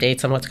give us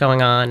updates on what's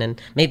going on, and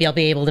maybe I'll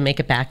be able to make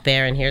it back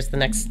there, and here's the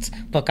next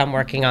book I'm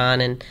working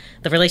on. And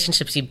the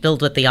relationships you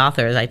build with the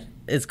authors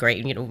is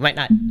great. We might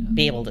not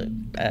be able to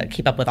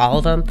keep up with all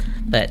of them,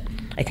 but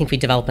I think we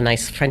develop a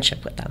nice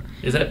friendship with them.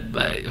 Is that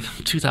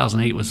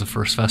 2008 was the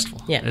first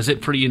festival? Yeah. Is it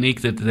pretty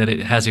unique that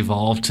it has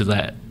evolved to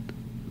that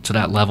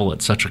level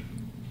at such a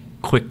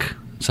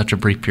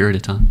brief period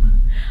of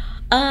time?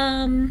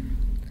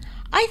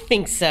 I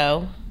think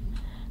so.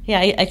 Yeah,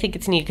 I think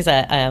it's neat because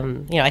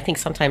I think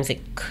sometimes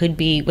it could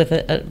be with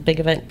a big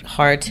event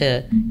hard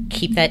to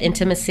keep that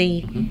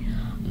intimacy. Mm-hmm.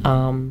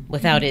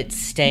 Without it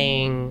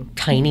staying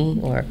tiny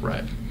or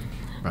right.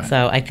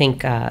 So I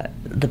think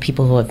the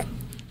people who have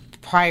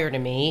prior to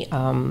me,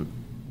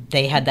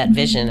 they had that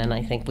vision, and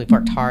I think we've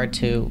worked hard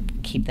to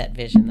keep that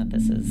vision that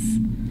this is,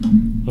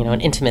 an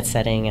intimate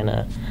setting and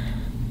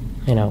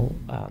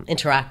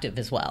interactive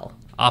as well.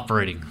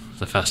 Operating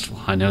the festival,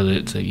 I know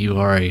that you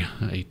are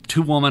a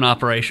two-woman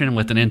operation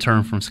with an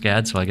intern from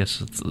SCAD, so I guess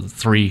it's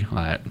three.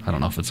 I don't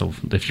know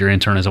if your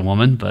intern is a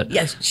woman, but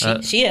yes,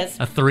 she is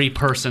a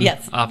three-person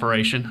yes.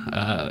 operation.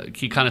 Can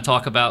you kind of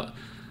talk about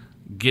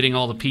getting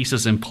all the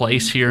pieces in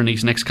place here in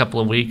these next couple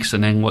of weeks,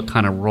 and then what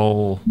kind of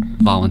role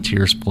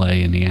volunteers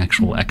play in the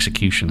actual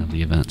execution of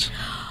the events?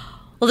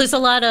 Well, there's a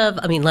lot of,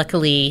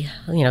 luckily,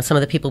 some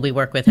of the people we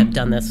work with have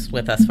done this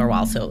with us for a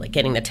while. So, like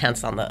getting the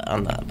tents on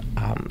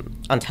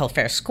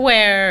Telfair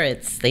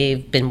Square,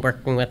 they've been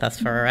working with us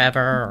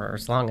forever, or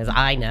as long as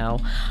I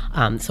know.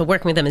 So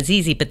working with them is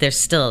easy, but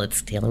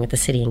it's dealing with the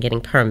city and getting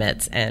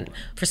permits. And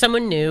for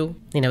someone new,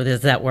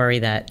 there's that worry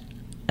that,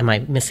 am I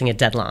missing a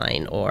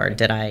deadline, or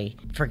did I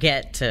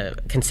forget to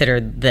consider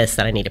this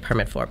that I need a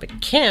permit for?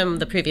 But Kim,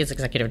 the previous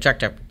executive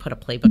director, put a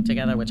playbook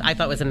together, which I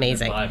thought was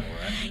amazing. Bible,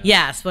 right?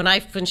 Yes,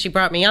 when she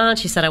brought me on,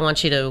 she said, I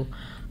want you to,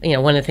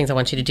 one of the things I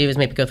want you to do is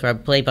maybe go through our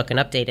playbook and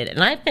update it.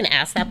 And I've been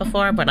asked that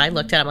before, but I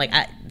looked at it, I'm like,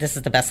 this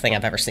is the best thing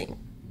I've ever seen.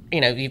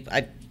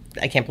 I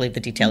can't believe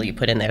the detail you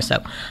put in there.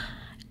 So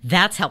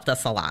that's helped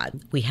us a lot.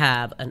 We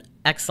have an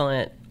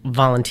excellent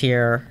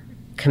volunteer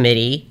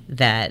committee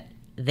that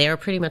they're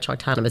pretty much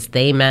autonomous.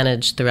 They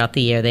manage throughout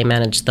the year. They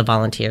manage the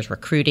volunteers,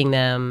 recruiting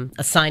them,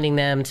 assigning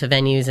them to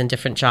venues and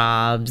different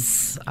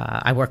jobs.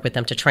 I work with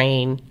them to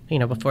train,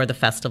 before the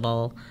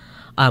festival.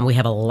 We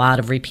have a lot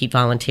of repeat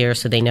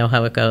volunteers, so they know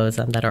how it goes,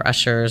 that are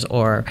ushers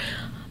or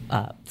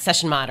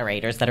session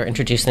moderators that are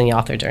introducing the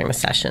author during the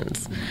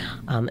sessions.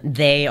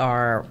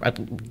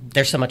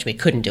 There's so much we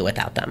couldn't do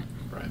without them.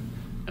 Right.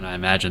 And I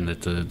imagine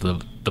that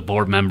the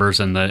board members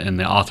and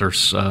the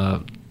authors,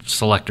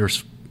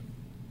 selectors,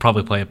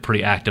 probably play a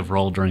pretty active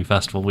role during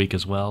festival week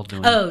as well.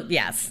 Oh,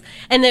 yes.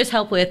 And there's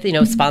help with,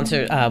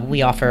 sponsor.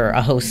 We offer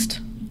a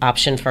host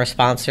option for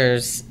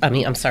sponsors.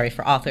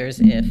 For authors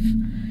if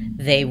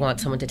they want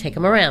someone to take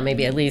them around,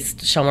 maybe at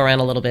least show them around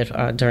a little bit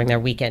during their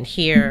weekend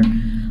here.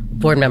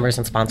 Board members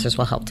and sponsors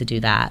will help to do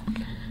that.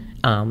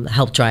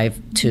 Help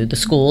drive to the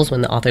schools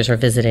when the authors are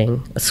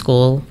visiting a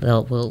school.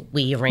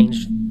 We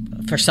arrange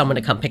for someone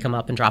to come pick them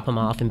up and drop them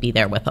off and be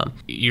there with them.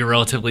 You're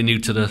relatively new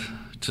to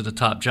the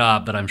top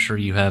job, but I'm sure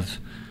you have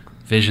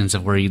visions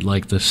of where you'd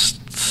like this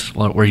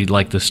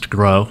to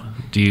grow.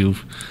 Do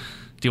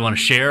you want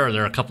to share? Are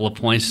there a couple of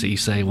points that you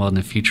say, well, in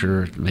the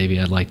future, maybe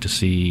I'd like to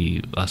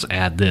see us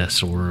add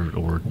this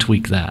or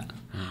tweak that?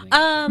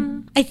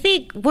 I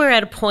think we're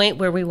at a point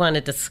where we want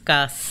to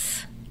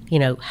discuss,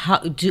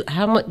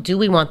 how much do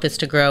we want this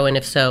to grow, and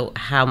if so,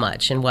 how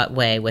much, in what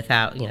way,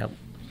 without,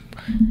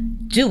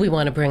 do we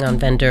want to bring on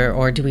vendor,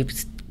 or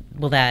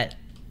will that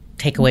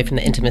take away from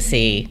the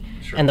intimacy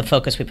and the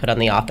focus we put on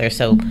the author?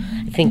 So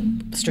I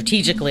think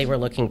strategically we're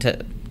looking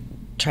to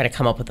try to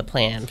come up with a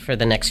plan for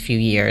the next few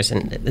years,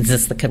 and is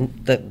this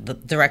the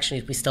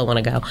direction we still want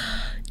to go?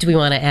 Do we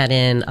want to add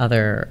in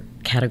other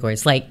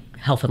categories like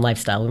health and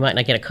lifestyle? We might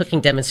not get a cooking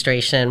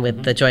demonstration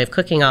with the Joy of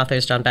Cooking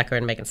authors, John Becker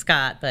and Megan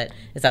Scott, but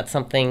is that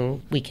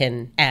something we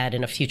can add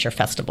in a future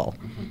festival,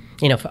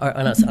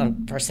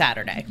 for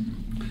Saturday?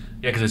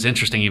 Yeah, because it's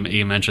interesting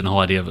you mentioned the whole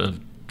idea of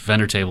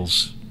vendor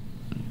tables.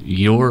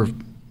 Your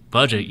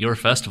budget, your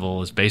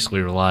festival,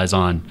 basically relies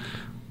on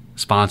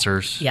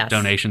sponsors,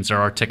 donations. There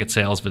are ticket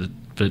sales, but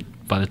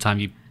by the time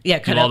you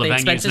cut all out the the venues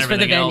expenses and for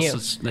the everything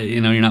else,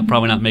 you're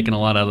probably not making a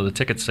lot out of the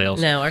ticket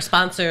sales. No, our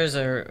sponsors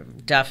are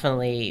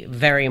definitely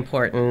very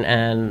important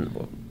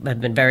and have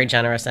been very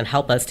generous and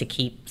help us to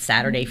keep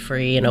Saturday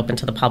free and open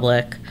to the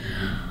public,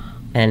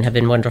 and have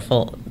been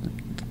wonderful.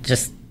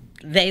 Just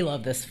they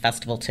love this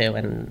festival too,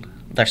 and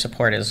their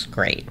support is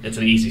great. It's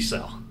an easy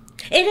sell.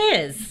 It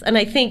is, and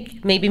I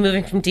think maybe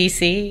moving from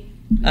D.C.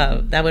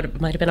 That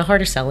might have been a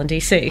harder sell in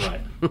D.C.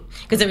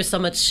 because there was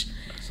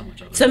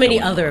so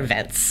many other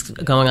events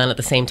going on at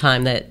the same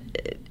time that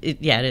it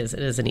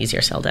is an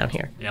easier sell down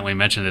here. Yeah, we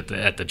mentioned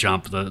at the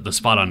jump, the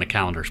spot on the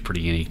calendar is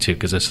pretty unique too,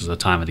 because this is a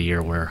time of the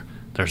year where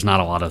there's not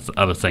a lot of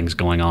other things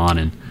going on,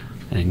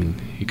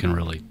 and you can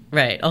really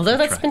Although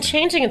that's been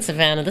changing in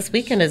Savannah. This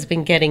weekend has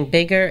been getting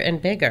bigger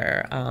and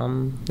bigger.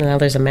 Now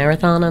there's a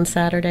marathon on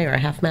Saturday, or a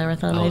half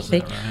marathon, I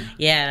think. That right?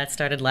 Yeah, that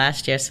started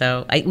last year.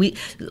 So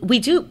we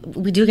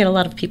do get a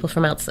lot of people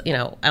from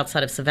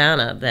outside of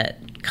Savannah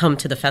that come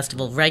to the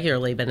festival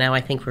regularly. But now I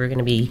think we're going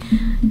to be,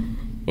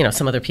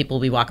 some other people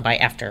will be walking by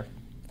after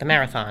the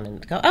marathon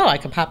and go, oh, I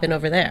could pop in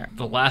over there.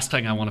 The last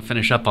thing I want to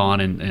finish up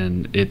on,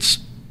 and it's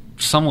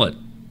somewhat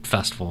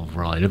festival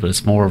related, but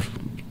it's more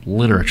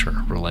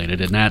literature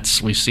related, and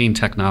that's, we've seen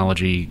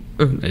technology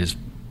is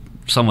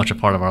so much a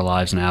part of our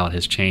lives now. It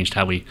has changed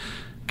how we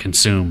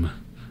consume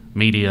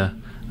media,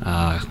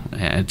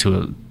 and to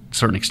a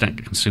certain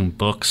extent consume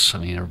books. I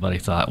mean, everybody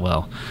thought,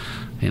 well,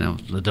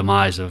 the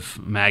demise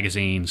of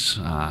magazines,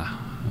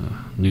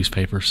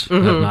 newspapers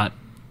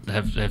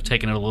have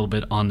taken it a little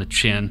bit on the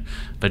chin,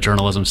 but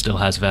journalism still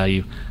has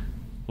value.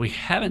 We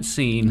haven't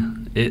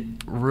seen it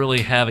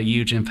really have a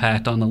huge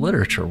impact on the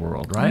literature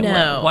world, right?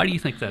 No. Why do you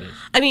think that is?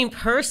 I mean,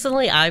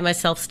 personally, I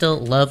myself still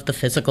love the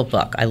physical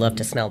book. I love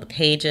to smell the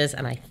pages,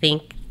 and I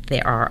think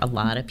there are a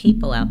lot of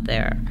people out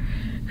there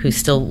who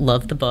still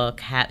love the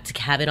book,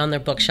 to have it on their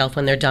bookshelf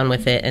when they're done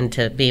with it, and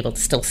to be able to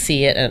still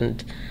see it.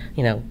 And,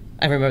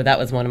 I remember that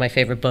was one of my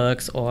favorite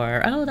books,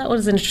 or, oh, that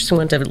was an interesting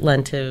one to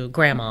lend to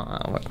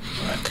Grandma.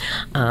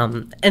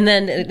 And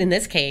then in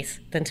this case,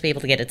 then to be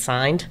able to get it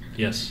signed.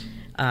 Yes.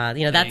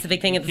 That's the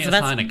big thing. You can't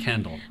sign a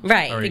Kindle.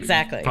 Right, or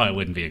exactly. Probably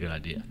wouldn't be a good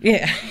idea.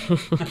 Yeah.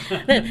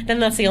 then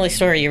that's the only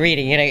story you're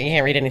reading. You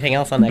can't read anything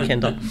else on that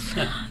Kindle.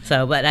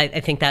 So, but I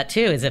think that,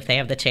 too, is if they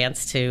have the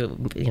chance to,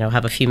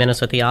 have a few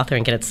minutes with the author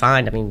and get it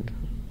signed, I mean,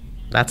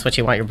 that's what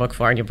you want your book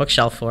for and your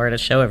bookshelf for, to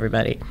show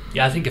everybody.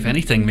 Yeah, I think if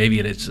anything, maybe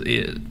it's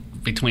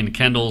between the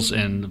Kindles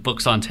and the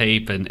books on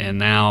tape and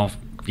now,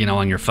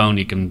 on your phone,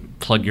 you can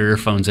plug your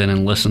earphones in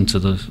and listen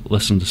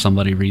to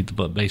somebody read the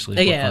book,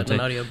 basically. An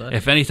audiobook.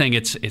 If anything,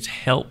 it's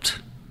helped.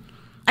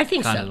 I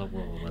think so. The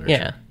world of literature.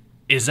 Yeah.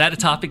 Is that a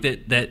topic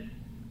that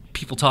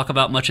people talk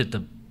about much at the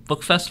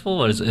book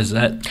festival, or is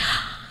that?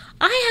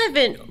 I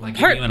haven't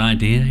give you an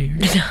idea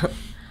here.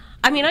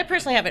 I mean, I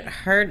personally haven't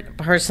heard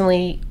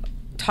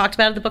talked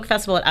about at the book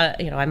festival.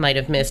 I might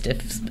have missed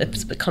if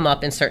it's come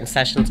up in certain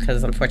sessions,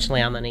 because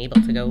unfortunately I'm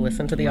unable to go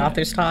listen to the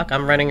authors talk.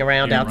 I'm running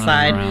around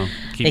outside,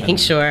 making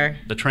sure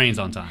the train's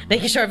on time,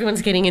 making sure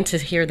everyone's getting in to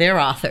hear their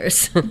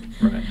authors.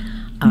 Right.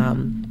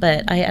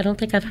 But I don't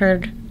think I've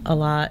heard a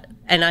lot.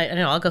 And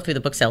I'll go through the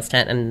book sales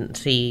tent and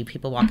see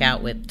people walk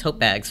out with tote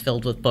bags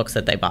filled with books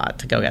that they bought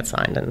to go get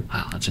signed. And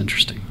wow, that's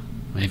interesting.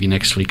 Maybe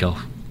next week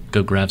I'll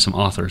go grab some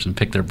authors and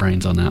pick their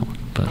brains on that one.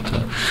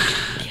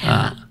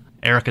 But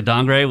Erika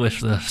Dongre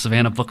with the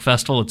Savannah Book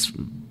Festival. It's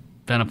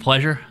been a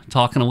pleasure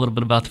talking a little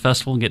bit about the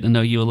festival and getting to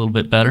know you a little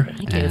bit better.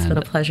 Thank you. It's been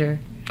a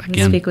pleasure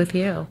to speak with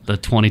you. The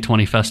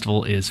 2020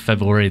 festival is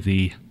February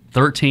the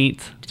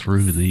 13th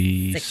through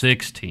the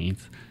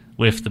 16th,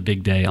 with the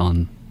big day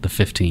on the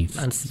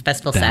 15th. On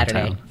Festival downtown,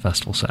 Saturday.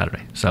 Festival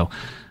Saturday. So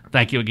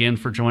Thank you again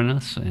for joining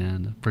us,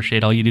 and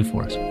appreciate all you do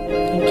for us.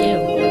 Thank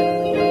you.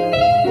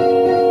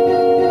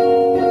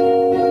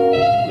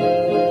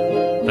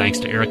 Thanks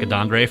to Erika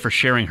Dongre for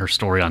sharing her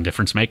story on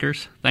Difference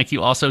Makers. Thank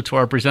you also to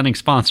our presenting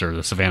sponsor,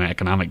 the Savannah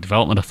Economic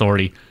Development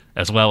Authority,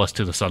 as well as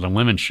to the Southern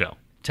Women's Show.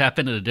 Tap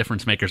into the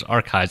Difference Makers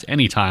archives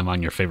anytime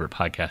on your favorite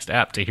podcast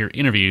app to hear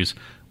interviews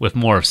with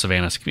more of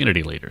Savannah's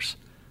community leaders,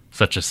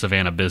 such as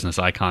Savannah business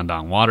icon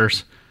Don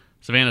Waters,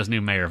 Savannah's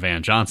new mayor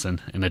Van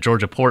Johnson, and the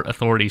Georgia Port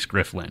Authority's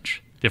Griff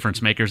Lynch.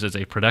 Difference Makers is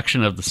a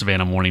production of the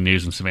Savannah Morning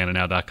News and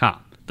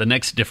SavannahNow.com. The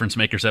next Difference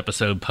Makers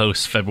episode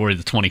posts February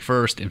the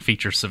 21st and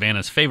features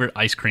Savannah's favorite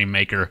ice cream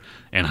maker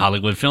and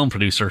Hollywood film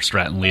producer,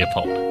 Stratton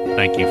Leopold.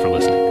 Thank you for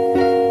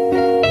listening.